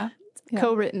 Yeah. Yeah.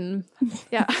 Co-written.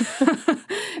 Yeah.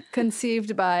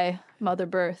 Conceived by Mother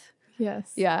Birth.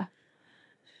 Yes. Yeah.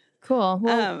 Cool.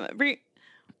 Well,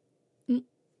 go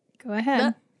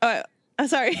ahead. I'm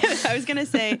sorry. I was going to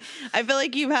say, I feel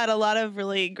like you've had a lot of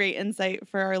really great insight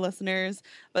for our listeners,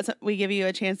 but we give you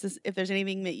a chance to, if there's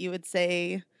anything that you would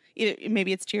say, either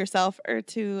maybe it's to yourself or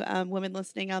to women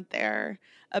listening out there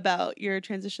about your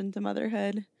transition to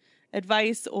motherhood,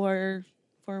 advice or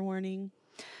forewarning,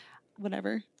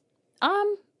 whatever.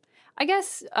 I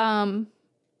guess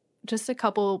just a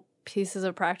couple pieces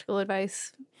of practical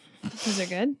advice. Those are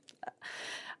good.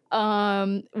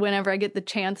 Whenever I get the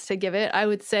chance to give it, I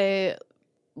would say,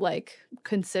 like,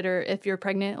 consider if you're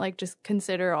pregnant, like, just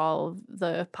consider all of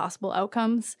the possible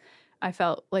outcomes. I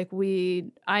felt like I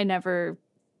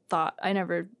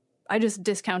just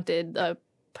discounted the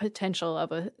potential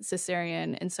of a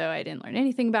cesarean. And so I didn't learn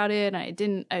anything about it.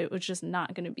 And it was just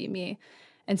not going to be me.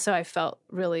 And so I felt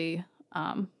really,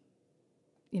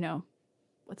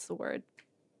 what's the word?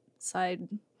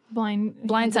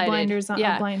 Blindsided. Blinders on.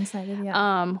 Yeah. Blindsided.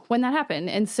 Yeah. When that happened.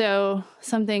 And so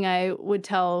something I would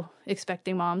tell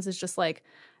expecting moms is just like,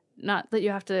 not that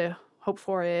you have to hope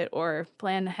for it or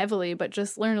plan heavily, but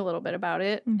just learn a little bit about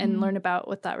it and learn about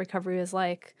what that recovery is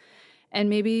like, and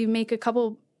maybe make a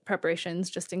couple preparations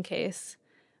just in case.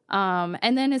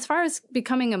 And then as far as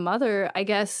becoming a mother, I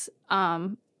guess, I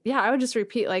would just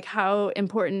repeat like how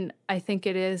important I think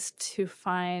it is to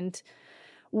find,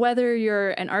 whether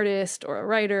you're an artist or a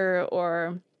writer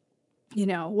or,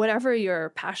 whatever your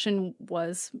passion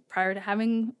was prior to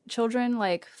having children,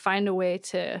 like find a way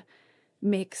to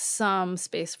make some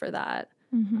space for that.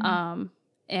 I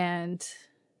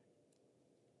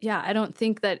don't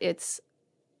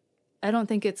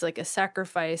think it's like a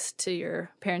sacrifice to your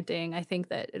parenting. I think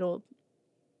that it'll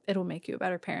make you a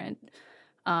better parent.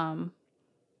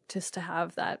 Just to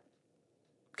have that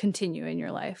continue in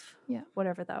your life. Yeah.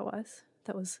 Whatever that was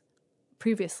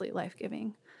previously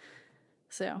life-giving.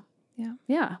 So,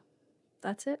 yeah,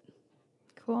 that's it.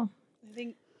 Cool.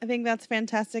 I think that's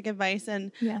fantastic advice.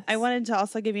 And Yes. I wanted to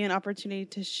also give you an opportunity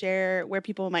to share where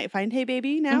people might find Hey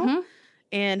Baby now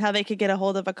and how they could get a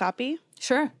hold of a copy.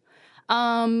 Sure.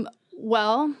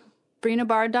 Well,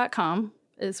 BrinaBard.com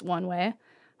is one way.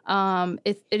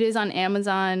 It is on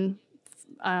Amazon.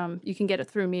 You can get it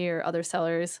through me or other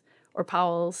sellers, or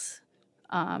Powell's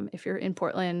if you're in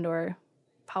Portland, or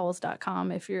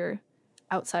Powells.com if you're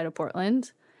outside of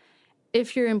Portland.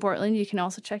 If you're in Portland, you can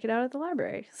also check it out at the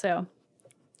library. So,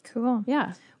 Cool.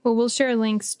 yeah. Well, we'll share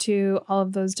links to all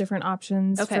of those different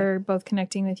options Okay. for both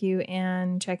connecting with you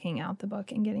and checking out the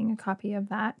book and getting a copy of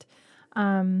that,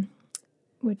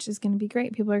 which is going to be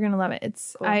great. People are going to love it.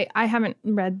 It's Cool. I haven't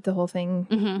read the whole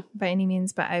thing by any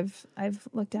means, but I've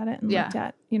looked at it and looked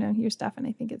at your stuff, and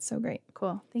I think it's so great.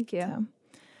 Cool. Thank you. So,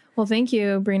 well, thank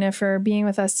you, Brina, for being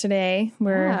with us today.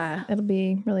 It'll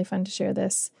be really fun to share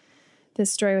this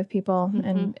story with people,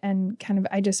 and kind of,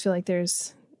 I just feel like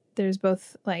there's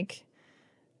both like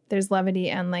there's levity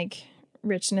and like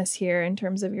richness here in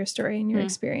terms of your story and your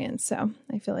experience. So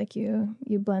I feel like you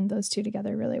blend those two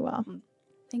together really well.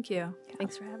 Thank you.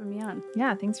 Thanks for having me on.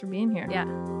 Yeah, thanks for being here. Yeah.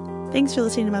 Thanks for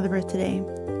listening to Mother Birth today.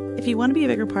 If you want to be a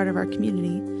bigger part of our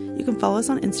community, you can follow us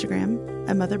on Instagram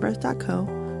at motherbirth.co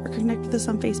or connect with us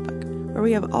on Facebook, where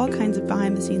we have all kinds of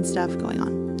behind-the-scenes stuff going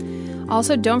on.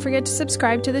 Also, don't forget to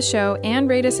subscribe to the show and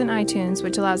rate us in iTunes,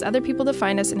 which allows other people to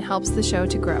find us and helps the show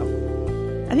to grow.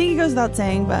 I think it goes without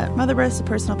saying, but Mother Birth is a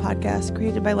personal podcast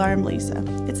created by Laura and Melissa.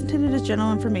 It's intended as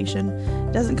general information.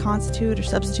 It doesn't constitute or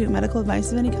substitute medical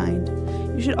advice of any kind.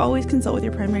 You should always consult with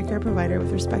your primary care provider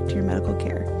with respect to your medical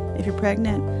care if you're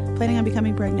pregnant, planning on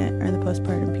becoming pregnant, or in the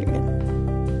postpartum period.